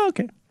the heck? Oh,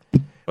 okay.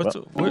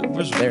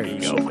 There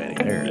you go, Vinny.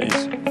 There it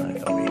is.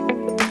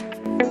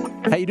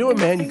 How you doing,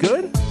 man? You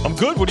good? I'm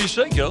good. What do you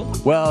say, Gil?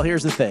 Well,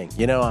 here's the thing.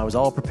 I was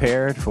all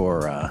prepared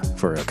for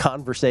a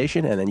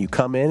conversation, and then you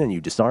come in and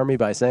you disarm me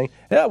by saying,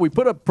 yeah, we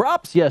put up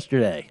props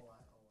yesterday.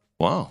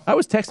 Wow. I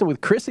was texting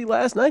with Chrissy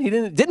last night. He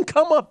didn't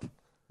come up.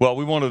 Well,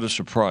 we wanted to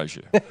surprise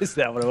you. Is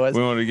that what it was?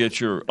 We wanted to get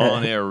your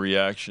on-air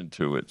reaction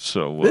to it.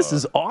 So this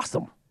is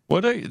awesome.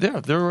 Well,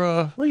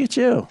 they're look at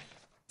you.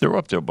 They're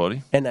up there,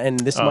 buddy. And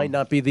this might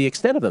not be the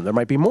extent of them. There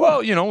might be more.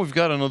 Well, we've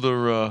got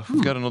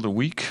another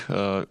week.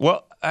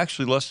 Well,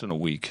 actually, less than a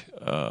week.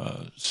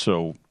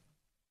 So,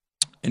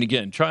 and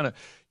again, trying to,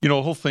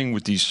 the whole thing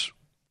with these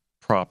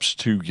props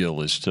too,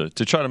 Gil, is to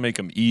try to make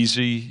them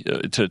easy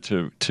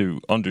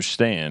to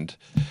understand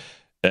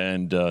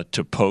and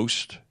to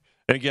post.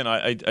 And again,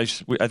 I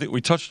think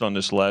we touched on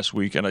this last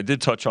week, and I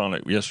did touch on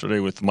it yesterday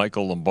with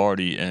Michael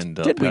Lombardi and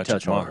Did we Patrick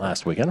touch Maher. on it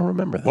last week? I don't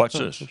remember that. Watch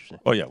this.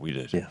 Oh, yeah, we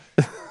did.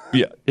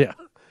 Yeah. Yeah.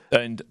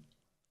 And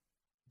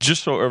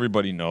just so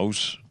everybody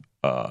knows,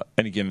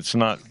 and again, it's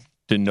not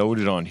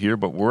denoted on here,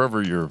 but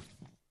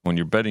when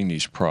you're betting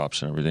these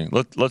props and everything,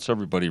 let's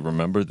everybody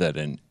remember that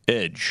an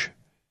edge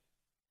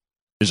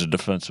is a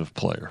defensive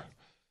player.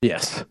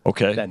 Yes.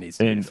 Okay. That needs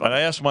to be and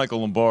I asked Michael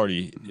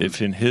Lombardi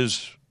if in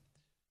his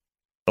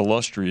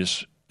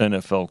illustrious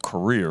NFL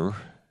career,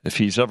 if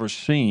he's ever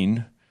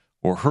seen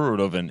or heard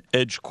of an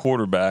edge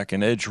quarterback,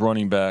 an edge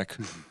running back,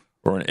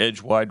 or an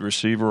edge wide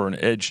receiver, or an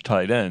edge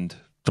tight end,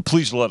 to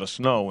please let us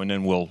know, and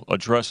then we'll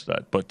address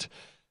that. But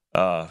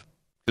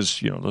because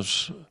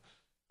those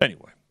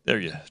anyway, there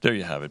you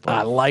have it, buddy.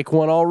 I like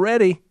one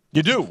already.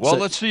 You do? Well,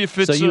 let's see if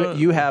it's... So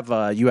you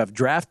have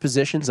draft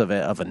positions of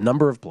a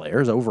number of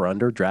players,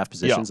 over-under draft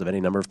positions of any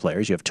number of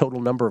players. You have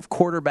total number of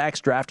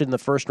quarterbacks drafted in the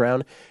first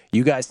round.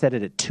 You guys set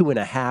it at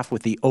 2.5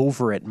 with the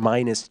over at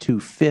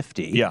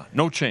 -250. Yeah,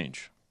 no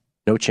change.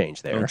 No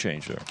change there. No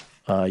change there.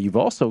 You've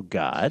also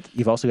got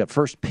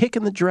first pick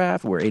in the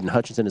draft, where Aiden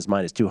Hutchinson is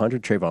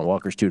 -200, Trayvon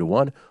Walker's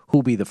 2-1.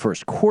 Who'll be the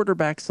first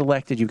quarterback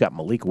selected? You've got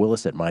Malik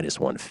Willis at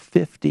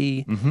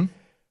 -150. Mm-hmm.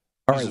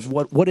 All right,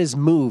 what is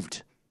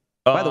moved?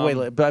 By the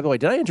way,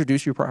 did I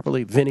introduce you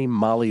properly? Vinny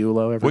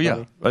Maliulo, everybody? Well,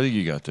 yeah, I think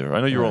you got there. I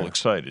know you're all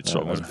excited.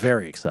 So I was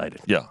very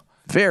excited. Yeah.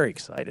 Very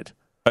excited.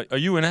 Are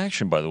you in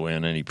action, by the way,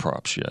 on any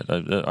props yet?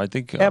 I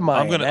think Am I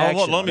I'm going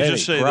to. Let me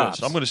just say props?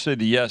 this. I'm going to say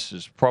the yes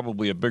is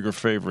probably a bigger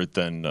favorite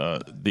than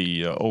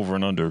the over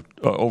and under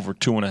over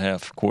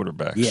 2.5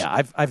 quarterbacks.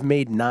 Yeah, I've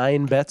made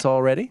 9 bets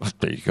already.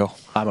 There you go.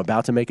 I'm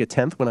about to make a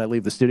 10th when I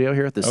leave the studio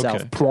here at the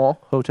South Point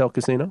Hotel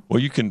Casino. Well,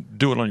 you can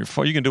do it on your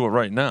phone. You can do it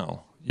right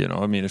now. You know,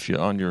 I mean, if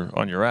you're on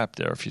your app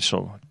there, if you're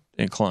so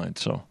inclined.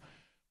 So,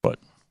 but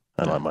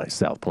I'm on my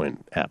South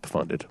Point app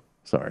funded.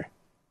 Sorry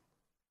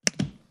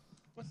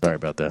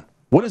about that.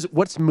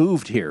 What's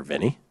moved here,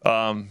 Vinny?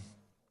 Trent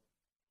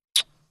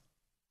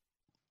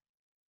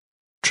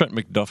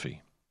McDuffie,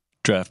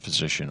 draft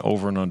position,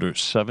 over and under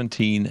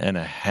 17.5.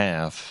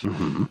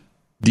 Mm-hmm.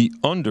 The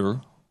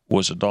under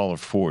was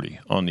 $1.40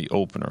 on the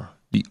opener.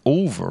 The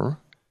over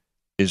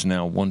is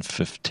now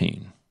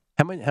 $1.15.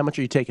 How much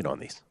are you taking on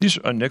these? These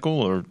are a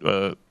nickel, or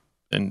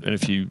and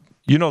if you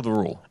know the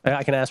rule,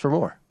 I can ask for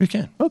more. You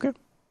can. Okay.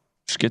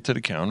 Just get to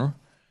the counter.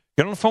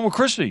 Get on the phone with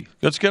Chrissy.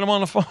 Let's get him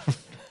on the phone.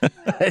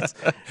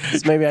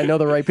 it's maybe I know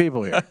the right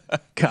people here.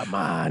 Come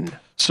on.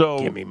 So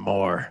give me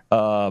more.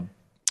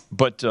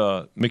 But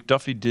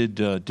McDuffie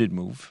did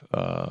move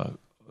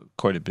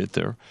quite a bit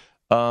there.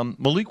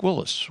 Malik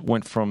Willis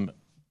went from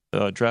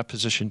draft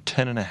position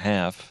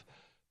 10.5,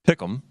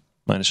 pick 'em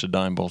minus a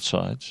dime both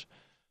sides,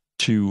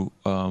 to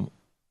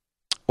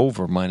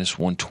over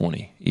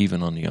 -120,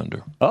 even on the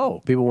under.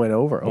 Oh, people went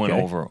over. Okay. Went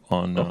over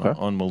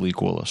on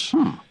Malik Willis.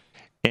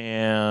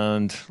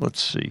 And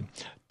let's see,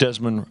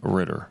 Desmond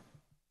Ridder,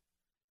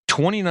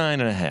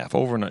 29.5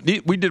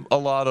 overnight. We did a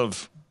lot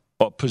of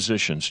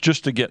positions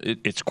just to get it.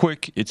 It's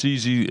quick, it's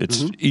easy,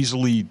 it's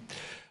easily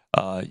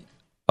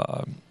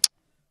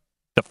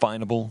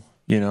definable,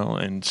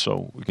 and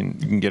so you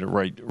can get it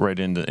right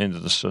into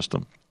the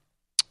system.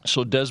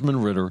 So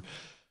Desmond Ridder,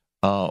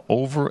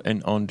 over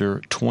and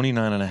under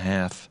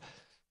 29.5,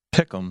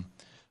 pick 'em.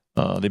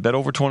 They bet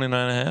over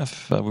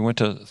 29.5. We went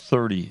to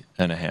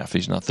 30.5.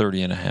 He's not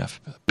 30.5.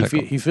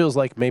 He feels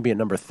like maybe a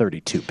number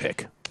 32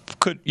 pick.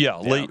 Could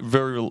late,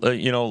 very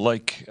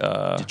like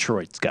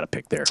Detroit's got a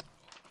pick there.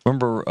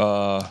 Remember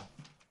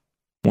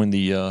when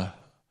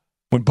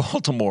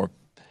Baltimore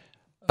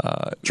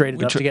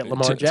traded up to get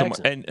Lamar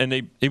Jackson, and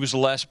he was the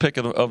last pick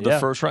of the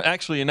first round.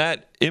 Actually, and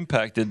that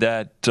impacted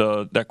that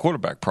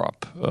quarterback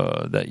prop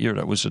that year.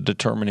 That was a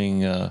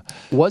determining.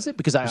 Was it?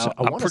 Because was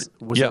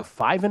there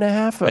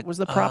 5.5? Was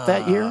the prop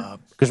that year?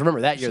 Because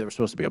remember that year there was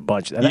supposed to be a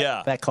bunch.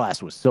 That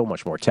class was so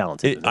much more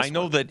talented. I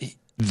know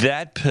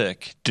that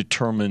pick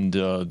determined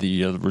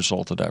the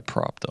result of that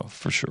prop, though,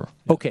 for sure.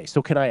 Okay,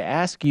 so can I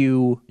ask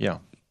you? Yeah.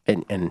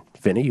 And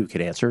Vinny, you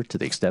could answer to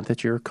the extent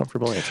that you're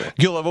comfortable answering.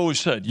 Gil, I've always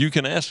said you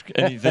can ask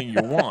anything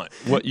you want,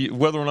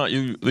 whether or not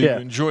you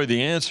enjoy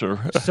the answer.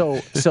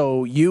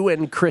 So you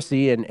and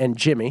Chrissy and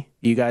Jimmy,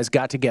 you guys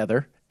got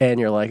together, and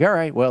you're like, all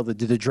right, well,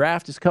 the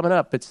draft is coming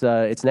up.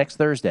 It's next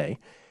Thursday.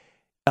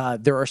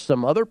 There are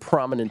some other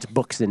prominent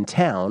books in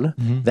town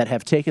that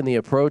have taken the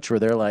approach where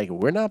they're like,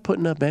 we're not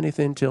putting up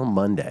anything till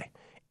Monday.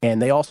 And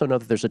they also know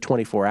that there's a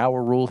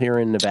 24-hour rule here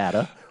in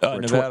Nevada.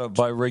 Nevada,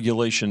 by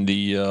regulation,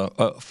 the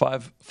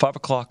 5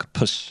 o'clock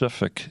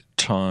Pacific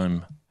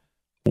time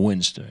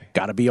Wednesday.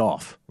 Got to be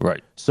off.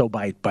 Right. So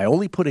by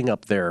only putting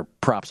up their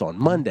props on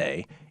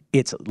Monday,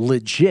 it's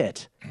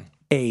legit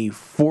a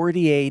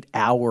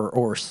 48-hour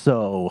or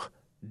so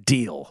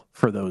deal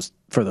for those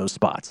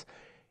spots.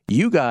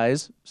 You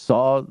guys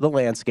saw the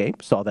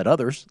landscape, saw that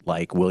others,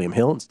 like William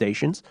Hill and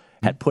Stations,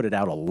 had put it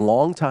out a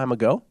long time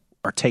ago.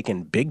 Are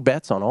taking big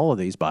bets on all of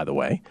these, by the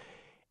way.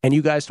 And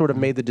you guys sort of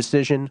made the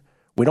decision,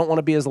 we don't want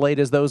to be as late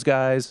as those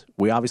guys.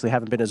 We obviously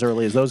haven't been as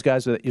early as those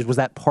guys. Was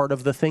that part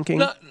of the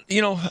thinking?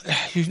 You're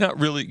not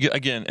really,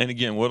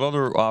 again, what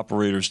other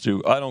operators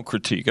do, I don't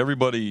critique.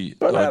 Everybody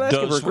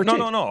does.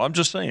 No. I'm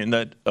just saying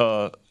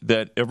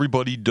that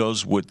everybody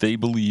does what they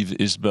believe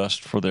is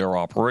best for their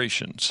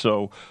operation.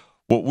 So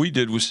what we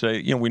did was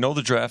say, we know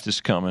the draft is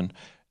coming.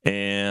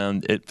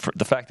 And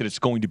the fact that it's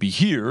going to be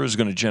here is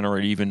going to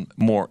generate even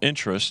more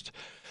interest.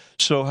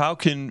 So how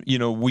can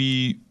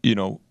we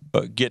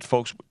get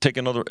folks take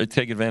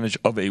advantage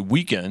of a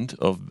weekend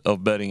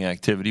of betting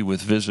activity with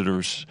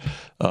visitors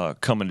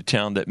coming to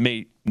town that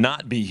may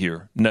not be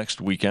here next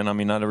weekend? I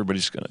mean, not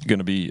everybody's going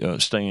to be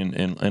staying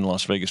in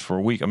Las Vegas for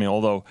a week. I mean,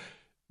 although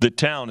the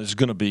town is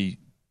going to be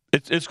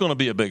it's going to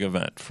be a big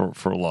event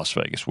for Las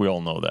Vegas. We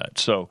all know that.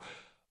 So.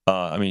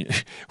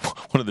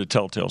 One of the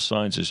telltale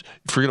signs is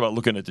forget about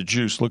looking at the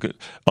juice. Look at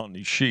on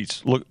these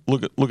sheets. Look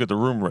at the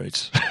room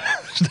rates.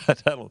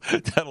 that'll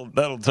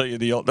tell you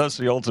that's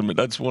the ultimate.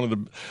 That's one of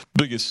the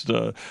biggest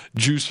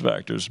juice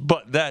factors.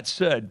 But that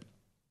said,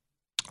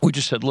 we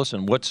just said,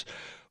 listen, but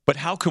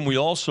how can we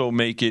also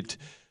make it,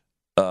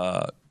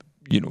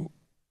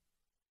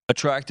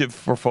 attractive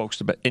for folks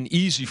to bet and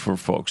easy for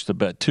folks to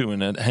bet too,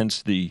 and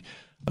hence the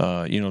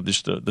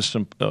just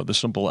the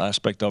simple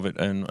aspect of it,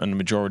 and the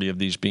majority of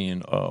these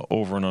being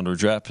over and under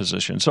draft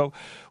position. So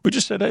we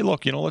just said, hey,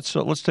 look,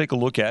 let's take a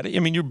look at it. I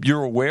mean,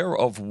 you're aware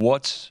of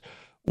what's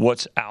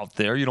out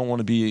there. You don't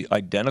want to be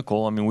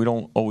identical. I mean, we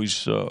don't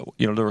always,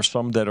 there are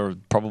some that are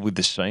probably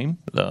the same,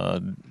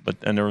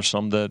 and there are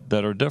some that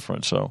are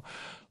different. So,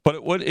 but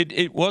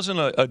it wasn't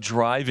a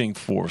driving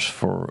force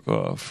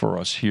for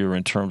us here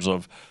in terms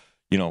of,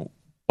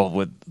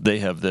 well, they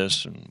have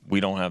this and we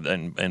don't have,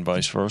 and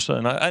vice versa.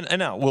 And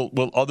now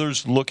will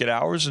others look at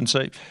ours and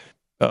say,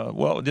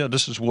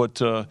 this is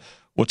what's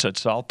at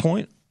South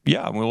Point?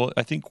 Yeah. Well,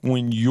 I think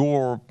when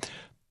you're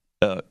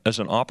as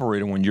an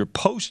operator, when you're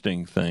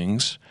posting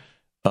things,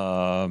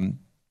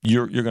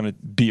 you're going to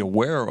be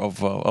aware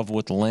of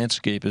what the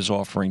landscape is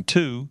offering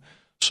too,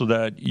 so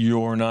that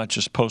you're not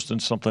just posting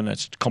something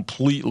that's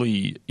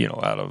completely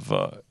out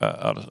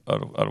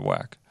of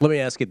whack. Let me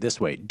ask it this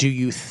way: do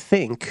you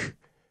think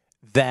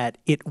that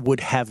it would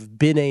have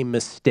been a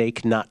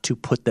mistake not to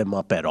put them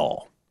up at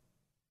all?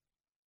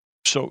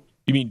 So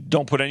you mean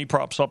don't put any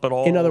props up at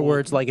all? In other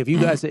words, like if you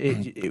guys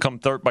come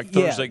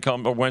Thursday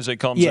come or Wednesday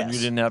comes and you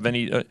didn't have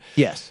any.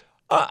 Yes.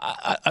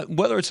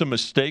 Whether it's a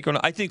mistake or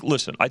not, I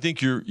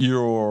think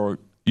you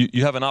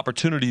have an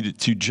opportunity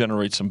to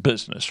generate some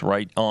business,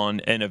 right, on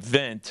an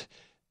event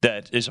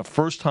that is a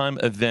first-time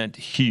event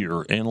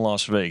here in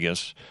Las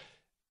Vegas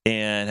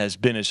and has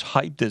been as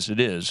hyped as it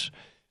is.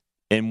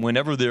 And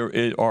whenever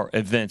there are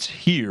events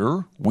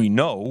here, we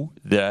know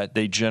that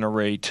they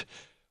generate,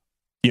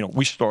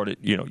 we started,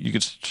 you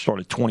could start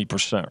at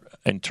 20%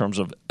 in terms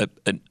of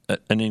an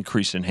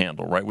increase in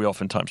handle, right? We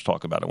oftentimes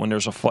talk about it. When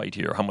there's a fight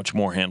here, how much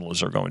more handle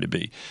is there going to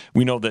be?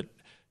 We know that,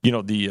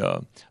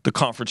 the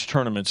conference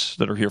tournaments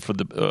that are here for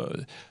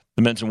the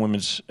men's and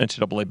women's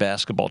NCAA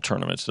basketball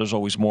tournaments, there's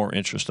always more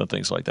interest in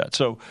things like that.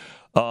 So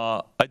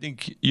I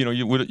think,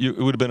 it would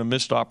have been a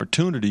missed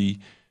opportunity.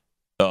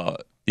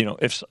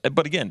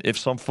 But again, if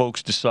some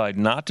folks decide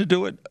not to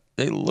do it,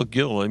 hey, look,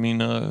 Gil. I mean,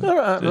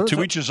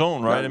 to each his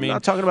own, right? I mean,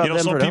 not talking about them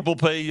some people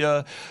pay,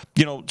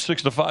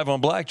 6-5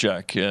 on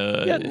blackjack.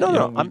 I'm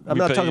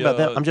not talking about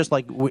that. I'm just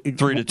like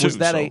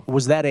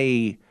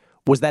 3-2.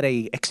 Was that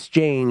a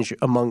exchange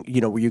among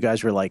where you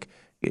guys were like,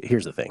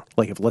 here's the thing,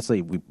 like if let's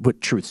say we put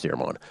Truth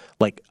Serum on,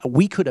 like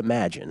we could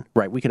imagine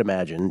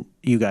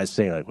you guys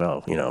saying like,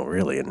 well,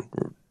 really, and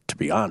to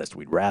be honest,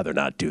 we'd rather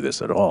not do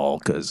this at all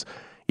because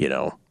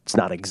it's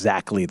not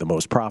exactly the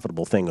most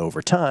profitable thing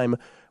over time,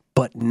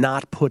 but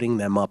not putting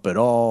them up at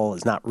all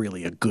is not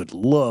really a good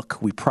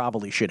look. We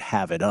probably should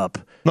have it up.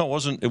 No,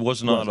 it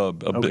was not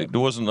big.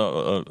 There wasn't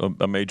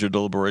a major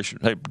deliberation.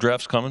 Hey,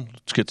 draft's coming.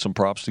 Let's get some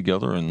props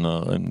together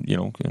and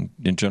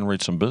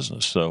generate some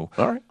business. So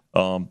all right.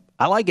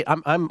 I like it.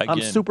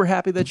 I'm super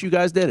happy that you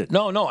guys did it.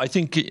 No, I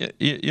think Gil.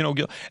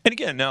 And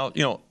again, now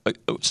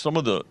some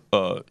of the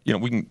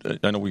we can.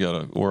 I know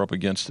we're up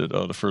against it.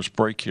 The first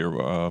break here,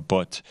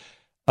 but.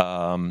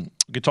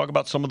 We could talk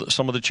about some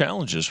of the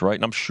challenges, right?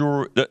 And I'm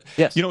sure that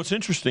it's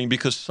interesting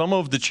because some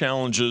of the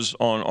challenges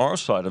on our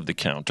side of the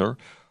counter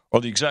are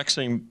the exact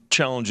same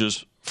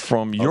challenges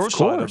from your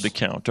side of the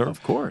counter,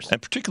 of course. And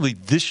particularly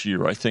this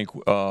year, I think,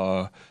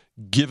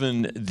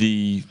 given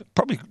you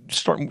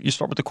start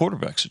with the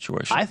quarterback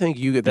situation. I think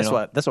that's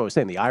what I was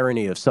saying. The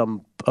irony of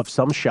some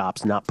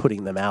shops not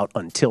putting them out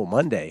until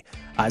Monday.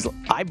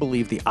 I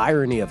believe the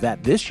irony of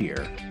that this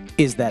year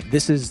is that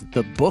this is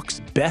the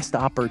book's best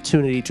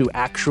opportunity to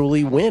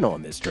actually win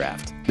on this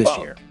draft this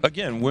year.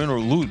 Again, win or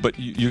lose, but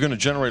you're going to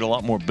generate a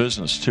lot more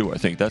business too. I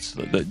think that's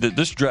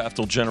this draft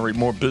will generate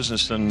more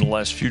business than the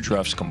last few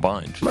drafts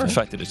combined. Right. The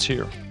fact that it's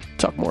here.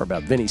 Talk more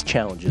about Vinny's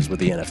challenges with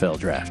the NFL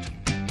draft.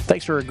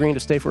 Thanks for agreeing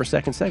to stay for a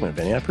second segment,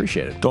 Vinny. I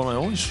appreciate it. Don't I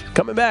always?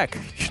 Coming back,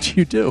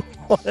 you do.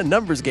 On a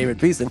numbers game at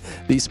VSiN,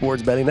 the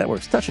Sports Betting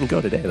Network's touch and go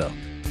today, though.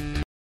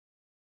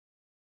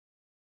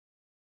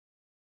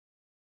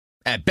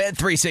 At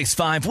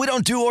Bet365, we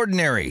don't do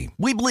ordinary.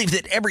 We believe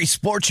that every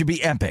sport should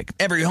be epic.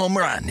 Every home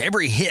run,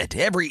 every hit,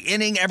 every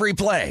inning, every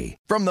play.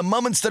 From the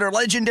moments that are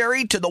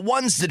legendary to the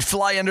ones that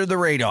fly under the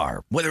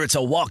radar. Whether it's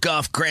a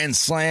walk-off grand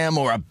slam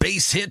or a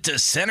base hit to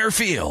center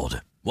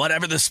field.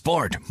 Whatever the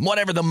sport,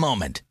 whatever the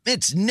moment.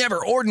 It's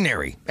never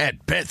ordinary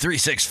at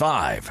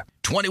Bet365.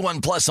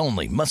 21 plus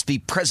only. Must be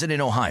present in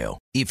Ohio.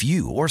 If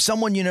you or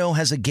someone you know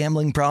has a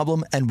gambling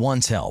problem and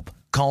wants help,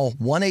 call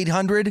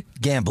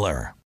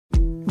 1-800-GAMBLER.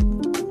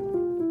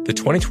 The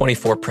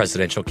 2024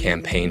 presidential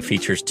campaign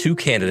features two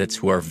candidates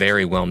who are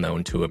very well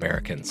known to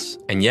Americans.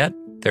 And yet,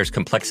 there's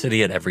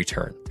complexity at every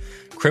turn.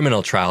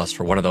 Criminal trials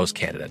for one of those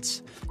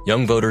candidates.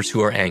 Young voters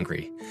who are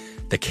angry.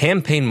 The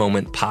Campaign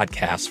Moment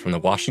podcast from the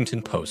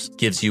Washington Post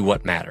gives you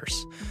what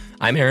matters.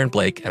 I'm Aaron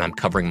Blake, and I'm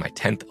covering my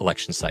 10th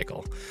election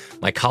cycle.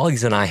 My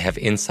colleagues and I have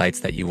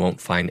insights that you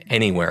won't find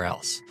anywhere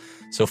else.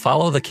 So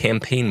follow The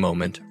Campaign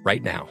Moment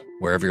right now,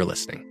 wherever you're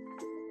listening.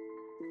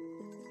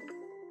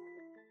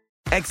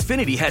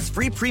 Xfinity has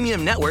free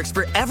premium networks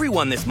for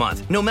everyone this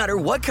month, no matter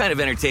what kind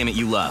of entertainment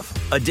you love.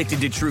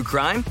 Addicted to true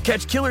crime?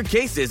 Catch killer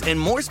cases and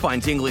more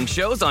spine-tingling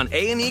shows on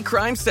A&E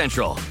Crime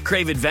Central.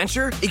 Crave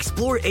adventure?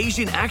 Explore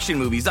Asian action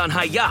movies on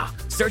Hi-YAH.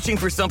 Searching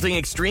for something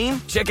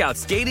extreme? Check out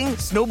skating,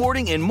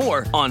 snowboarding, and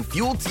more on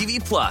Fuel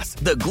TV Plus,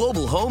 the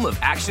global home of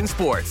action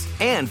sports.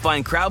 And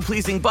find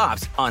crowd-pleasing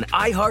bops on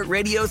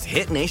iHeartRadio's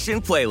Hit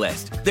Nation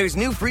playlist. There's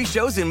new free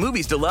shows and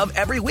movies to love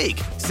every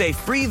week. Say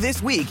free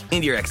this week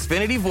in your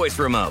Xfinity voice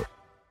remote.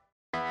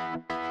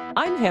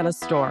 I'm Hannah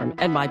Storm,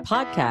 and my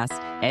podcast,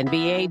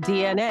 NBA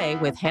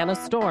DNA with Hannah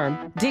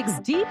Storm, digs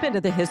deep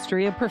into the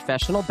history of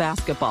professional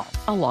basketball,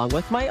 along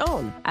with my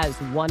own, as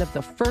one of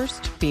the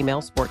first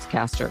female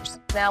sportscasters.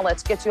 Now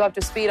let's get you up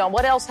to speed on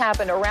what else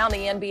happened around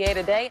the NBA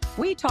today.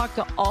 We talked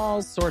to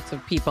all sorts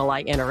of people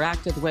I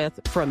interacted with,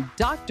 from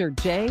Dr.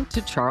 J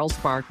to Charles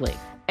Barkley,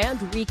 and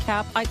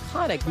recap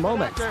iconic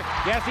moments.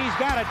 Yes, he's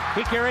got it.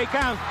 Here he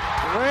comes.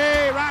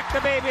 Way rock the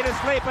baby to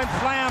sleep and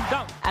slam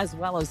dunk. As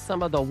well as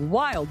some of the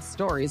wild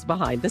stories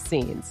behind the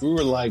scenes. We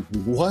were like,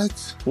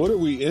 what? What are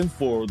we in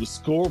for? The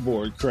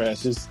scoreboard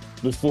crashes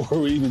before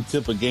we even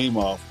tip a game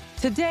off.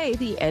 Today,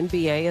 the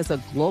NBA is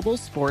a global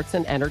sports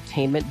and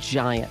entertainment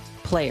giant.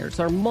 Players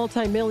are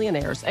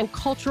multimillionaires and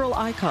cultural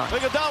icons.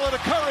 Iguodala to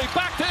Curry,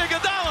 back to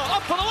Iguodala,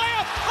 up for the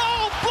layup.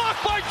 Oh,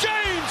 blocked by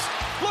James.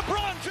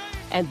 LeBron James.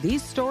 And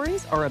these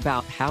stories are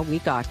about how we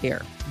got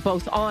here,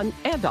 both on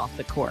and off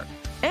the court.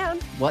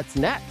 And what's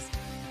next?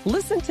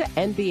 Listen to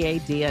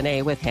NBA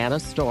DNA with Hannah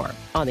Storm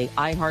on the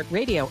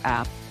iHeartRadio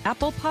app,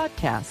 Apple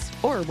Podcasts,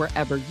 or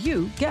wherever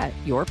you get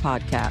your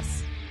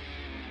podcasts.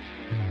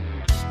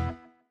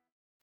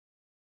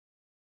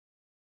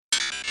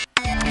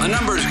 A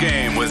numbers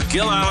game with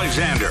Gil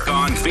Alexander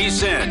on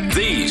VSiN,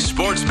 the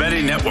Sports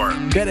Betting Network.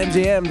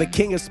 BetMGM, the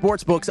king of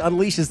sportsbooks,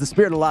 unleashes the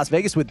spirit of Las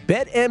Vegas with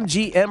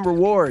BetMGM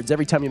Rewards.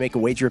 Every time you make a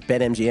wager at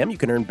BetMGM, you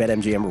can earn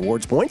BetMGM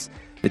Rewards points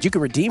that you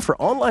can redeem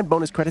for online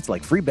bonus credits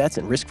like free bets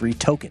and risk-free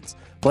tokens.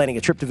 Planning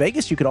a trip to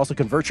Vegas, you can also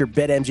convert your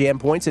BetMGM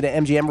points into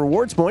MGM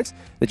Rewards points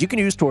that you can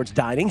use towards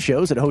dining,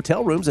 shows, and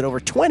hotel rooms at over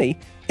 20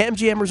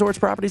 MGM Resorts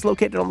properties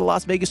located on the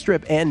Las Vegas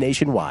Strip and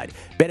nationwide.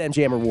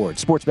 BetMGM Rewards,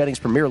 sports betting's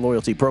premier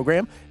loyalty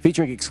program,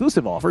 featuring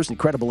exclusive offers,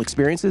 incredible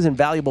experiences, and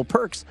valuable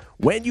perks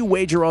when you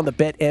wager on the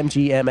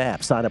BetMGM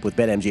app. Sign up with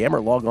BetMGM or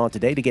log on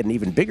today to get an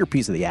even bigger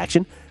piece of the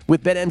action.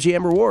 With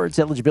BetMGM Rewards,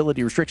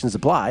 eligibility restrictions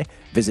apply.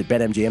 Visit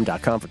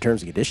BetMGM.com for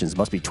terms and conditions.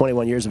 Must be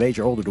 21 years of age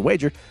or older to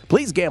wager.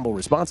 Please gamble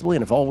responsibly,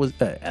 and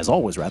as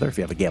always, if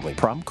you have a gambling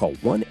problem, call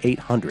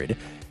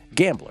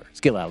 1-800-GAMBLER.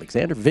 Gil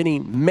Alexander, Vinny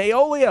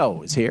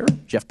Maolio is here.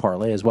 Jeff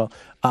Parlay as well.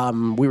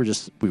 We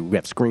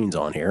have screens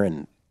on here,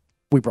 and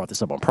we brought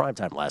this up on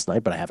primetime last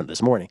night, but I haven't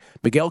this morning.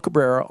 Miguel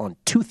Cabrera on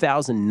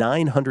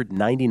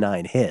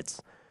 2,999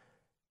 hits.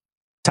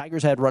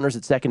 Tigers had runners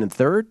at second and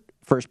third.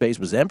 First base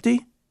was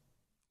empty.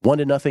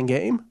 1-0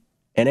 game,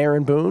 and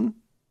Aaron Boone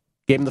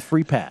gave him the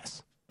free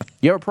pass.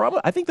 You have a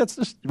problem? I think that's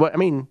just what I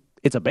mean.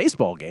 It's a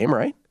baseball game,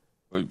 right?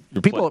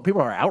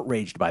 People are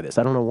outraged by this.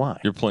 I don't know why.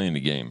 You're playing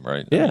the game,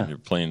 right? Yeah. I mean, you're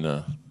playing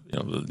the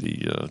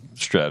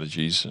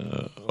strategies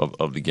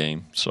of the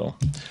game. So,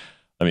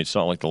 I mean, it's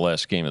not like the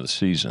last game of the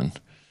season.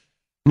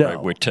 No,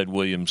 right, where Ted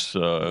Williams,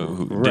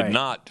 who did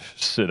not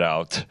sit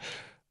out,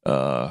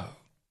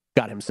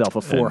 got himself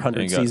a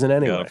 400 season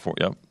anyway.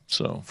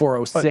 So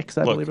 406,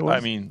 I believe it was. I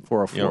mean,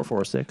 404,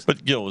 406.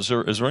 But Gil, is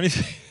there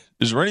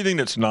anything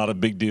that's not a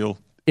big deal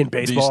in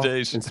baseball these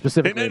days? And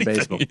specifically in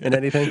baseball, in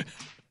anything.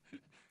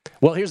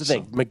 Well, here's the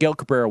thing: Miguel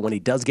Cabrera, when he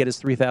does get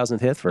his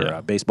 3,000th hit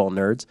for baseball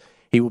nerds,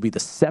 he will be the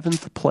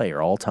 7th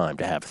player all time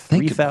to have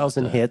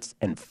 3,000 hits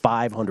and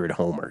 500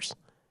 homers.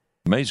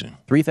 Amazing.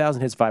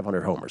 3,000 hits,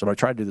 500 homers. I'm going to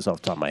try to do this off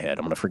the top of my head.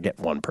 I'm going to forget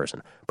one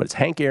person. But it's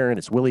Hank Aaron,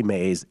 it's Willie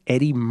Mays,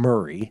 Eddie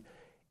Murray,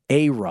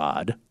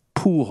 A-Rod,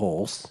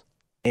 Pujols,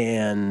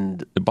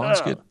 and... Did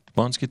Bonds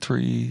get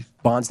 3?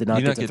 Bonds did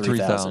not get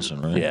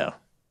 3,000, right? Yeah.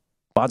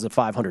 Bonds at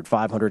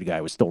 500 guy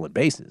with stolen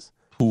bases.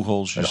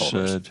 Pujols, you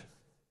said.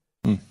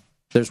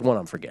 There's one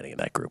I'm forgetting in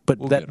that group.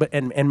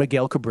 And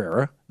Miguel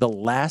Cabrera, the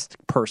last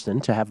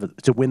person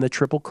to win the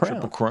Triple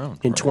Crown.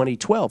 In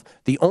 2012.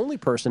 The only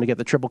person to get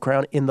the Triple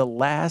Crown in the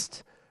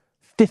last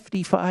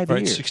 55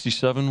 years. Right,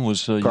 67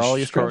 was Carl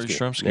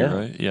Yastrzemski,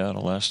 right? Yeah, the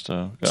last...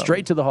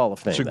 straight to the Hall of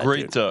Fame. It's a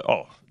great...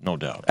 no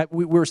doubt.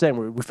 We were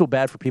saying we feel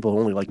bad for people who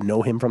only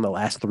know him from the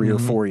last 3 or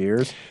 4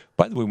 years.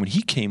 By the way, when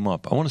he came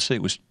up, I want to say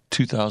it was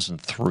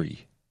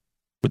 2003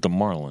 with the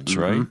Marlins,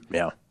 right?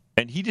 Yeah.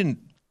 And he didn't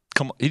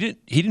come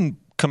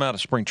out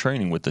of spring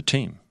training with the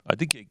team. I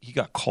think he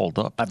got called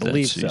up that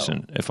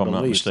season, if I'm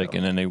not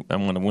mistaken, and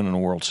I'm going to win in a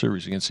World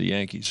Series against the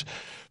Yankees.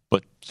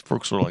 But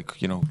folks were like,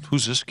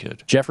 who's this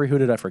kid? Jeffrey, who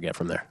did I forget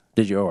from there?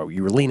 Did you? Or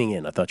you were leaning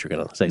in. I thought you were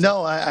going to say something.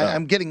 No,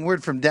 I'm getting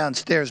word from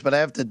downstairs, but I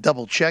have to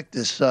double check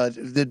this.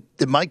 Did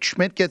Mike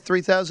Schmidt get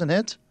 3,000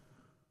 hits?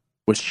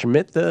 Was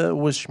Schmidt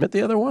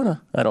the other one?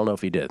 I don't know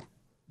if he did.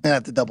 I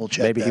have to double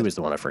check. Maybe he was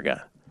the one I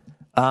forgot.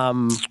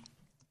 I'm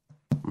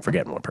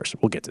forgetting one person.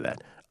 We'll get to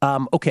that.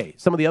 Okay,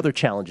 some of the other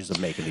challenges of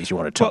making these you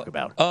want to talk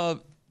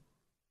about.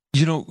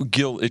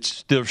 Gil,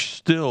 there's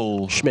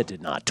still Schmidt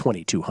did not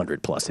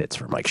 2,200 plus hits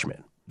for Mike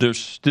Schmidt. There's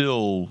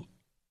still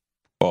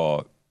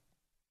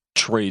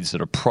trades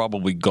that are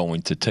probably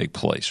going to take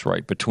place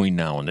right between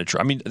now and the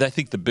draft. I mean, I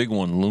think the big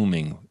one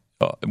looming,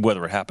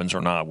 whether it happens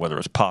or not, whether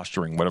it's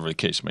posturing, whatever the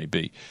case may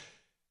be.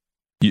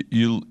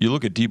 You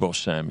look at Deebo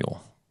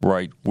Samuel,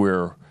 right,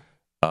 where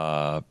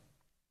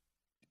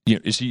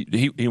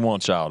he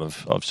wants out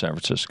of San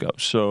Francisco.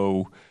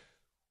 So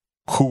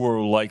who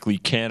are likely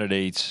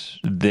candidates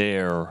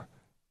there?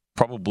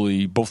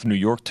 Probably both New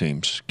York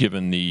teams,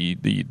 given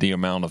the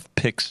amount of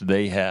picks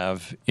they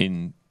have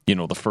in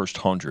the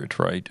first 100,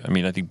 right? I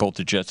mean, I think both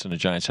the Jets and the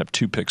Giants have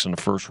 2 picks in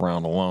the first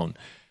round alone.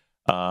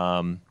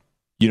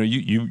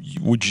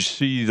 Would you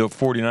see the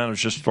 49ers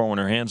just throwing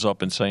their hands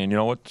up and saying, you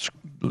know what,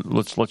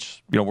 let's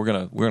we're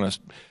gonna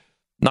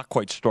not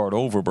quite start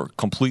over, but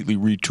completely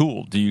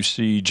retool? Do you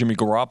see Jimmy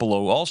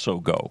Garoppolo also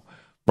go?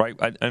 Right?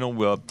 I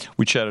know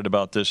we chatted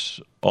about this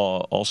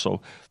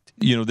also.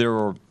 There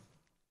are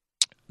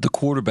the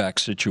quarterback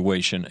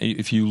situation.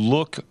 If you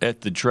look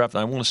at the draft,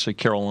 I want to say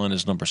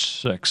Carolina's number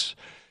 6.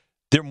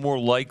 They're more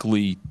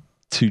likely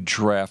to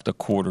draft a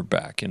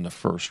quarterback in the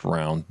first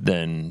round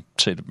than,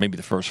 say, maybe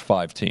the first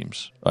 5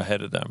 teams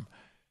ahead of them.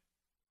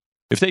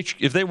 If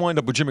they wind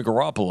up with Jimmy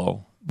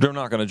Garoppolo, they're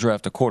not going to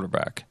draft a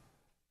quarterback.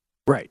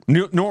 Right.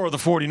 Nor are the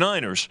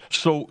 49ers.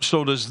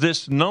 So does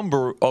this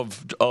number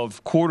of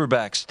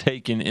quarterbacks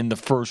taken in the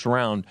first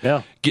round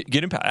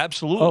get impact?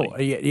 Absolutely. Oh,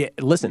 yeah.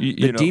 Listen,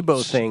 the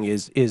Deebo thing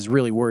is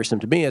really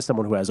worrisome to me as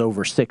someone who has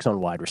over 6 on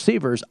wide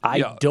receivers.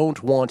 I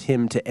don't want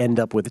him to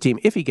end up with a team,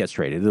 if he gets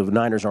traded. The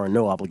Niners are in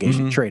no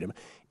obligation to trade him.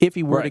 If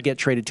he were to get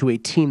traded to a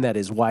team that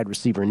is wide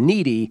receiver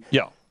needy,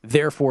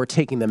 therefore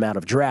taking them out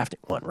of drafting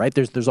one, right?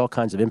 There's all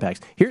kinds of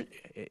impacts.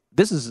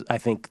 This is, I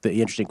think, the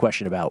interesting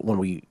question about when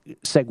we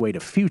segue to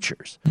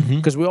futures.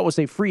 Because we always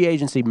say free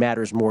agency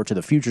matters more to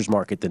the futures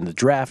market than the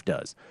draft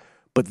does.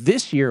 But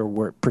this year,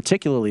 where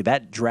particularly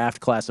that draft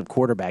class of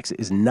quarterbacks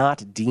is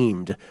not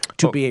deemed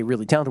to be a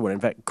really talented one. In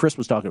fact,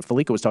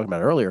 Felica was talking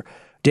about it earlier.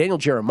 Daniel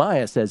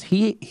Jeremiah says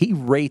he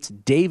rates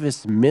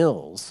Davis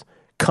Mills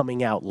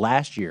coming out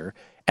last year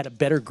at a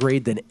better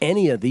grade than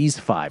any of these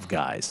 5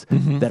 guys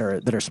that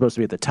are supposed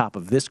to be at the top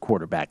of this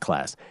quarterback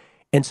class.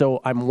 And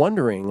so I'm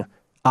wondering,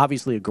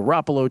 obviously a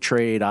Garoppolo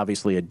trade,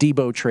 obviously a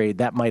Deebo trade,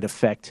 that might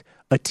affect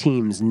a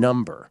team's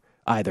number.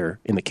 Either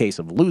in the case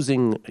of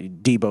losing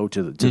Deebo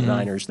to the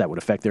Niners, that would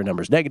affect their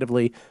numbers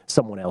negatively,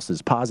 someone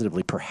else's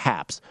positively,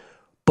 perhaps.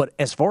 But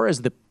as far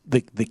as the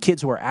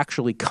kids who are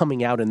actually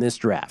coming out in this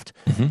draft,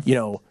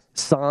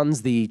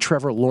 sans the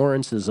Trevor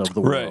Lawrences of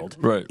the world,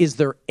 is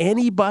there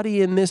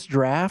anybody in this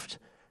draft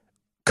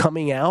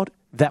coming out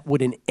that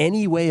would in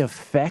any way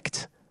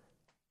affect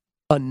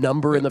a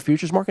number in the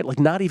futures market? Like,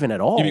 not even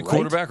at all. You mean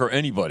quarterback or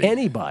anybody?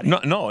 Anybody.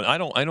 No, I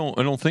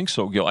don't think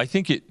so, Gil. I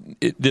think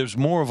there's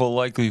more of a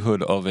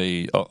likelihood of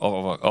a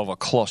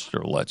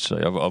cluster, let's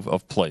say,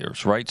 of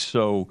players, right?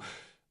 So,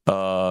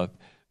 look,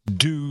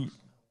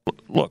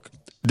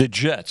 the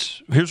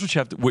Jets. Here's what you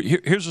have to.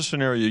 Here's a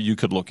scenario you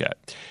could look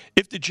at.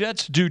 If the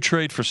Jets do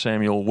trade for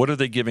Samuel, what are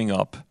they giving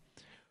up?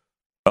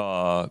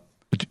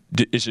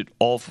 Is it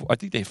all? I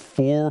think they have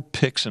 4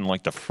 picks in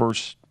like the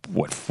first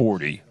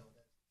 40.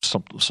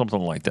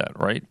 Something like that,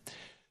 right?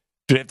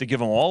 Do they have to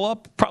give them all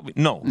up? Probably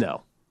no.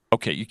 No.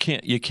 Okay, you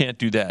can't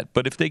do that.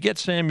 But if they get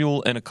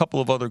Samuel and a couple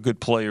of other good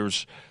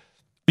players,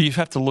 you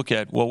have to look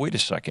at, well, wait a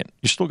second.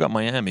 You still got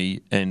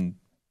Miami, and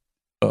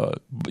but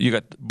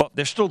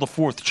they're still the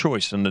 4th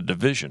choice in the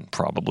division,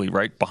 probably,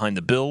 right? Behind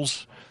the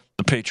Bills,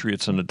 the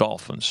Patriots, and the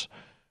Dolphins,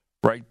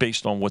 right?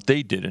 Based on what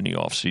they did in the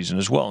offseason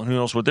as well. And who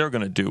knows what they're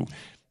going to do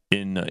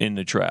in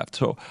the draft.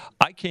 So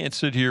I can't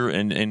sit here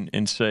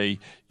and say,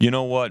 you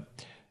know what?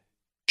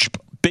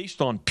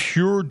 Based on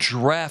pure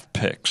draft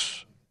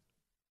picks,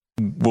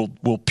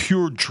 will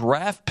pure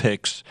draft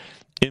picks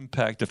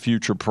impact the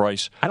future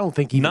price? I don't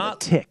think even a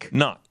tick.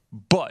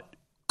 But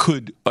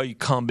could a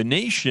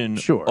combination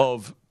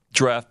of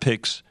draft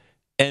picks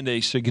and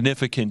a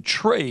significant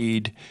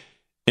trade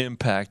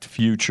impact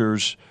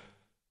futures?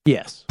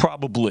 Yes.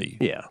 Probably.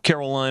 Yeah.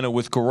 Carolina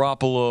with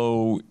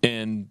Garoppolo,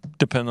 and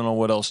depending on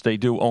what else they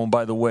do. Oh, and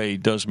by the way,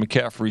 does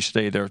McCaffrey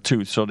stay there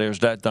too? So there's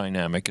that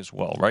dynamic as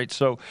well, right?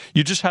 So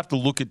you just have to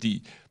look at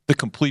the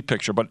complete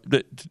picture. But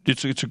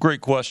it's a great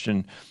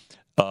question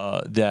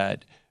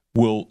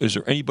is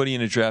there anybody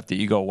in the draft that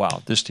you go,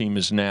 wow, this team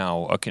is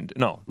now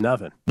no.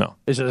 Nothing. No.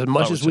 It's as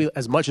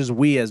much as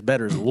we as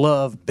bettors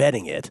love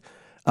betting it.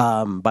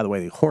 By the way,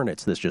 the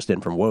Hornets, this just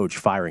in from Woj,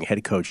 firing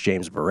head coach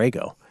James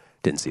Borrego.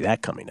 Didn't see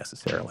that coming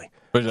necessarily.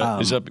 But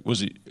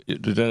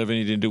did that have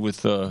anything to do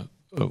with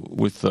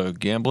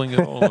gambling at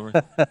all?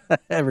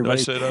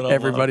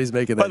 Everybody's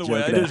making that joke.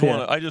 By the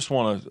way, I just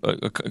want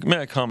to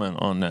may I comment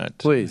on that?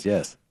 Please,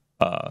 yes.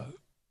 I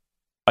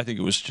think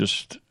it was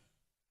just,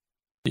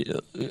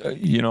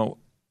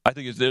 I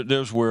think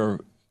there's where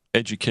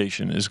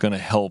education is going to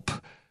help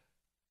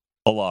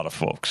a lot of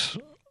folks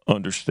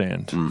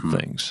understand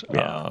things.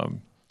 Yeah.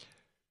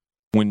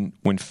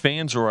 When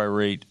fans are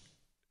irate,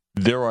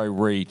 they're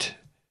irate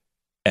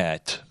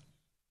at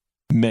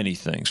many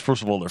things.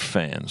 First of all, they're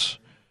fans.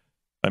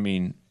 I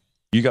mean,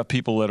 you got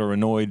people that are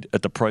annoyed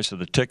at the price of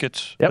the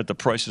tickets, at the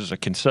prices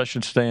of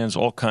concession stands,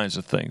 all kinds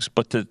of things.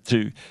 But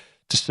to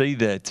say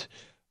that,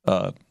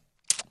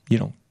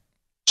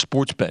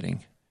 sports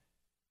betting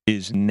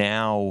is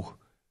now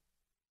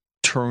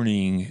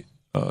turning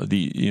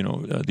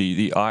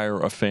the ire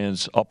of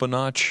fans up a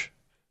notch.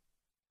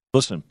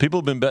 Listen, people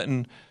have been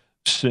betting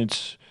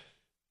since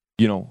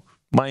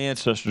my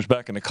ancestors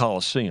back in the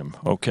Coliseum.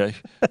 Okay,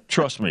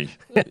 trust me.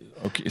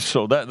 Okay,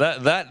 so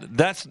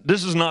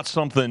this is not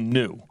something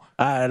new.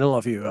 I don't know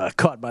if you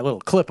caught my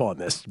little clip on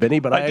this, Vinny,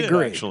 but I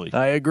agree. Actually,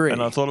 I agree,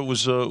 and I thought it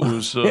was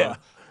yeah.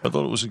 I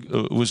thought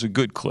it was a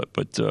good clip,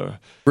 but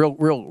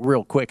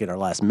real quick in our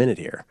last minute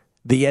here,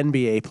 the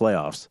NBA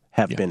playoffs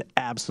have been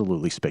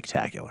absolutely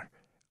spectacular.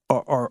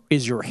 Or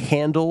is your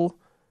handle,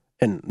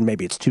 and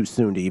maybe it's too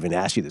soon to even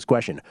ask you this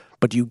question,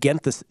 but do you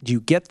get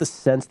the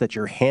sense that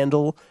your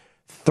handle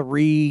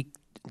 2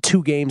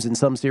 games in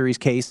some series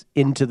case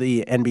into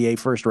the NBA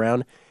first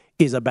round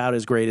is about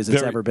as great as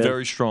it's ever been?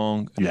 Very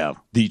strong. Yeah.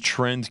 The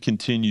trend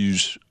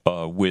continues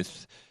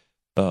with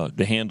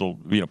the handle,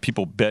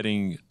 people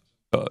betting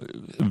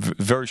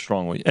very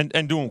strongly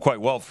and doing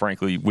quite well,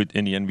 frankly,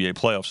 in the NBA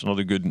playoffs.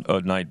 Another good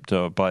night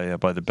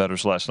by the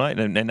bettors last night,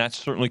 and that's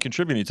certainly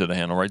contributing to the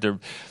handle. Right, their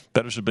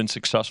bettors have been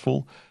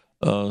successful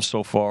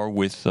so far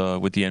with the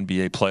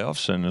NBA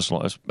playoffs, and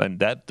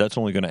that's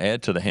only going to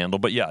add to the handle.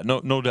 But yeah,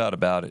 no doubt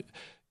about it,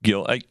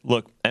 Gil.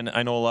 Look, and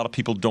I know a lot of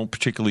people don't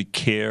particularly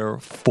care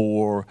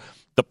for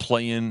the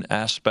play-in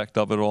aspect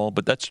of it all,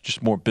 but that's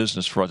just more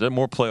business for us.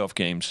 More playoff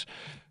games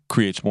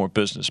creates more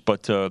business.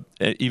 But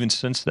even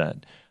since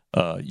that.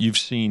 You've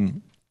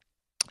seen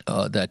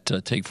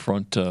that take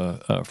front.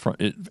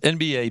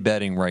 NBA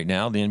betting right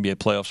now, the NBA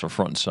playoffs are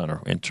front and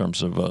center in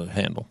terms of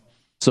handle.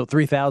 So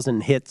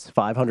 3,000 hits,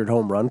 500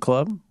 home run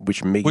club,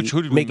 which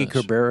Miggy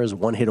Cabrera is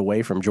 1 hit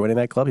away from joining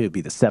that club. He would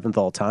be the 7th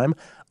all time.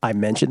 I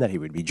mentioned that he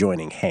would be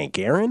joining Hank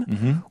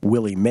Aaron,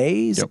 Willie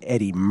Mays,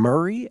 Eddie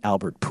Murray,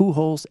 Albert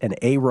Pujols, and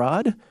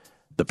A-Rod.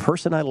 The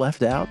person I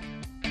left out,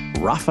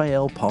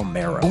 Rafael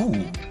Palmeiro.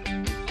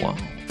 Ooh, wow.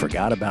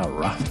 Forgot about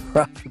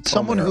Rafael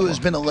Someone who has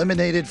been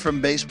eliminated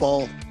from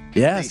baseball,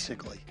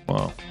 basically.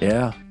 Wow.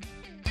 Yeah.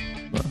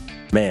 Well,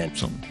 man,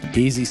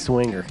 easy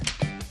swinger.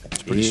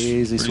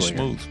 Easy pretty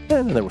swinger. Smooth.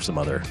 And there were some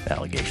other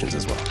allegations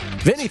as well.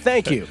 Vinny,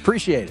 thank you.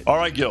 Appreciate it. All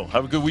right, Gil.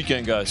 Have a good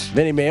weekend, guys.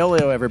 Vinny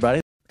Maolio,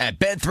 everybody. At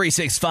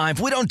Bet365,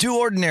 we don't do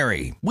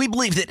ordinary. We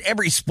believe that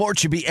every sport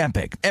should be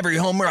epic. Every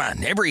home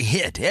run, every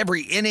hit,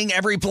 every inning,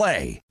 every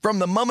play. From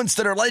the moments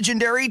that are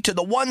legendary to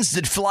the ones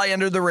that fly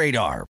under the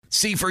radar.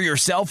 See for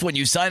yourself when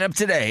you sign up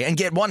today and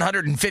get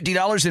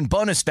 $150 in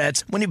bonus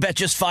bets when you bet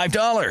just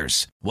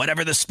 $5.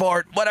 Whatever the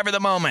sport, whatever the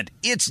moment,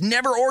 it's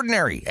never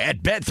ordinary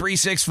at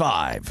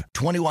Bet365.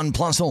 21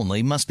 plus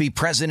only. Must be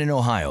present in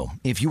Ohio.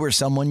 If you or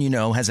someone you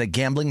know has a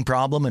gambling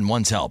problem and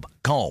wants help,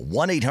 call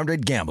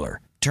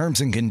 1-800-GAMBLER.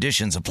 Terms and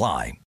conditions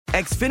apply.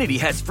 Xfinity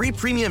has free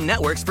premium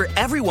networks for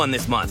everyone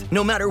this month,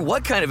 no matter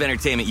what kind of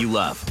entertainment you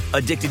love.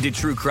 Addicted to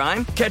true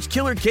crime? Catch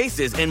killer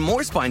cases and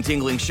more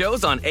spine-tingling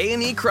shows on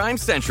A&E Crime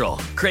Central.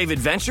 Crave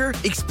adventure?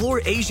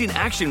 Explore Asian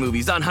action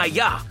movies on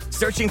Hi-YAH.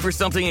 Searching for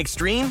something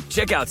extreme?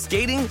 Check out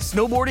skating,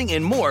 snowboarding,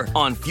 and more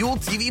on Fuel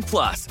TV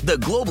Plus, the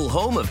global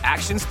home of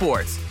action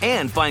sports.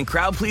 And find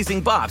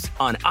crowd-pleasing bops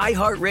on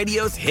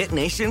iHeartRadio's Hit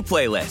Nation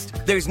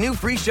playlist. There's new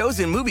free shows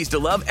and movies to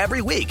love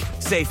every week.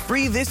 Say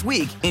free this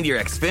week in your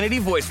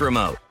Xfinity voice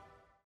remote.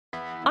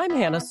 I'm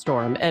Hannah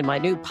Storm, and my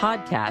new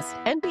podcast,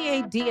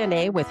 NBA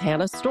DNA with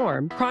Hannah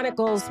Storm,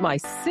 chronicles my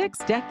 6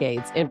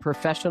 decades in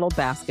professional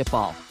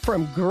basketball.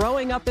 From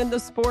growing up in the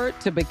sport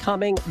to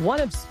becoming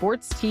one of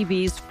sports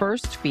TV's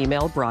first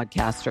female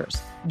broadcasters.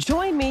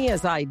 Join me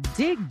as I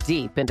dig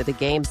deep into the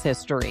game's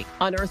history,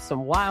 unearth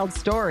some wild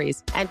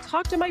stories, and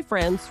talk to my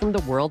friends from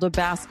the world of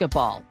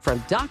basketball, from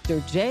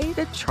Dr. J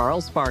to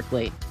Charles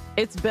Barkley.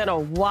 It's been a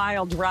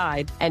wild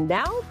ride, and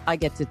now I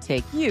get to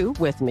take you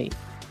with me.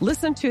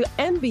 Listen to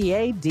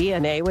NBA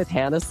DNA with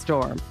Hannah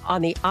Storm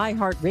on the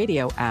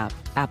iHeartRadio app,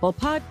 Apple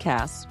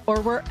Podcasts, or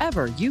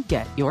wherever you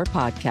get your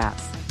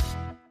podcasts.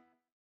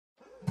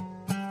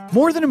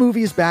 More Than a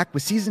Movie is back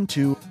with Season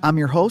 2. I'm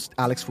your host,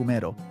 Alex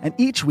Fumero, and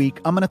each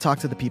week I'm going to talk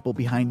to the people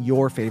behind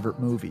your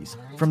favorite movies.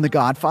 From The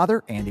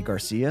Godfather, Andy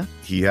Garcia.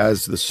 He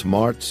has the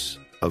smarts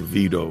of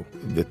Vito,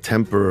 the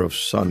temper of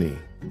Sonny,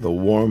 the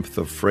warmth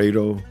of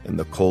Fredo, and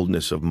the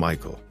coldness of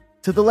Michael.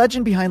 To the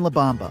legend behind La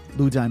Bamba,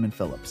 Lou Diamond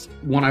Phillips.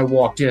 When I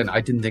walked in,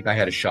 I didn't think I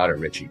had a shot at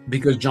Richie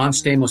because John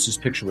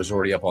Stamos' picture was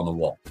already up on the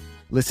wall.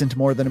 Listen to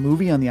More Than a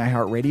Movie on the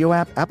iHeartRadio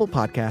app, Apple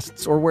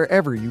Podcasts, or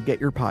wherever you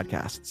get your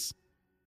podcasts.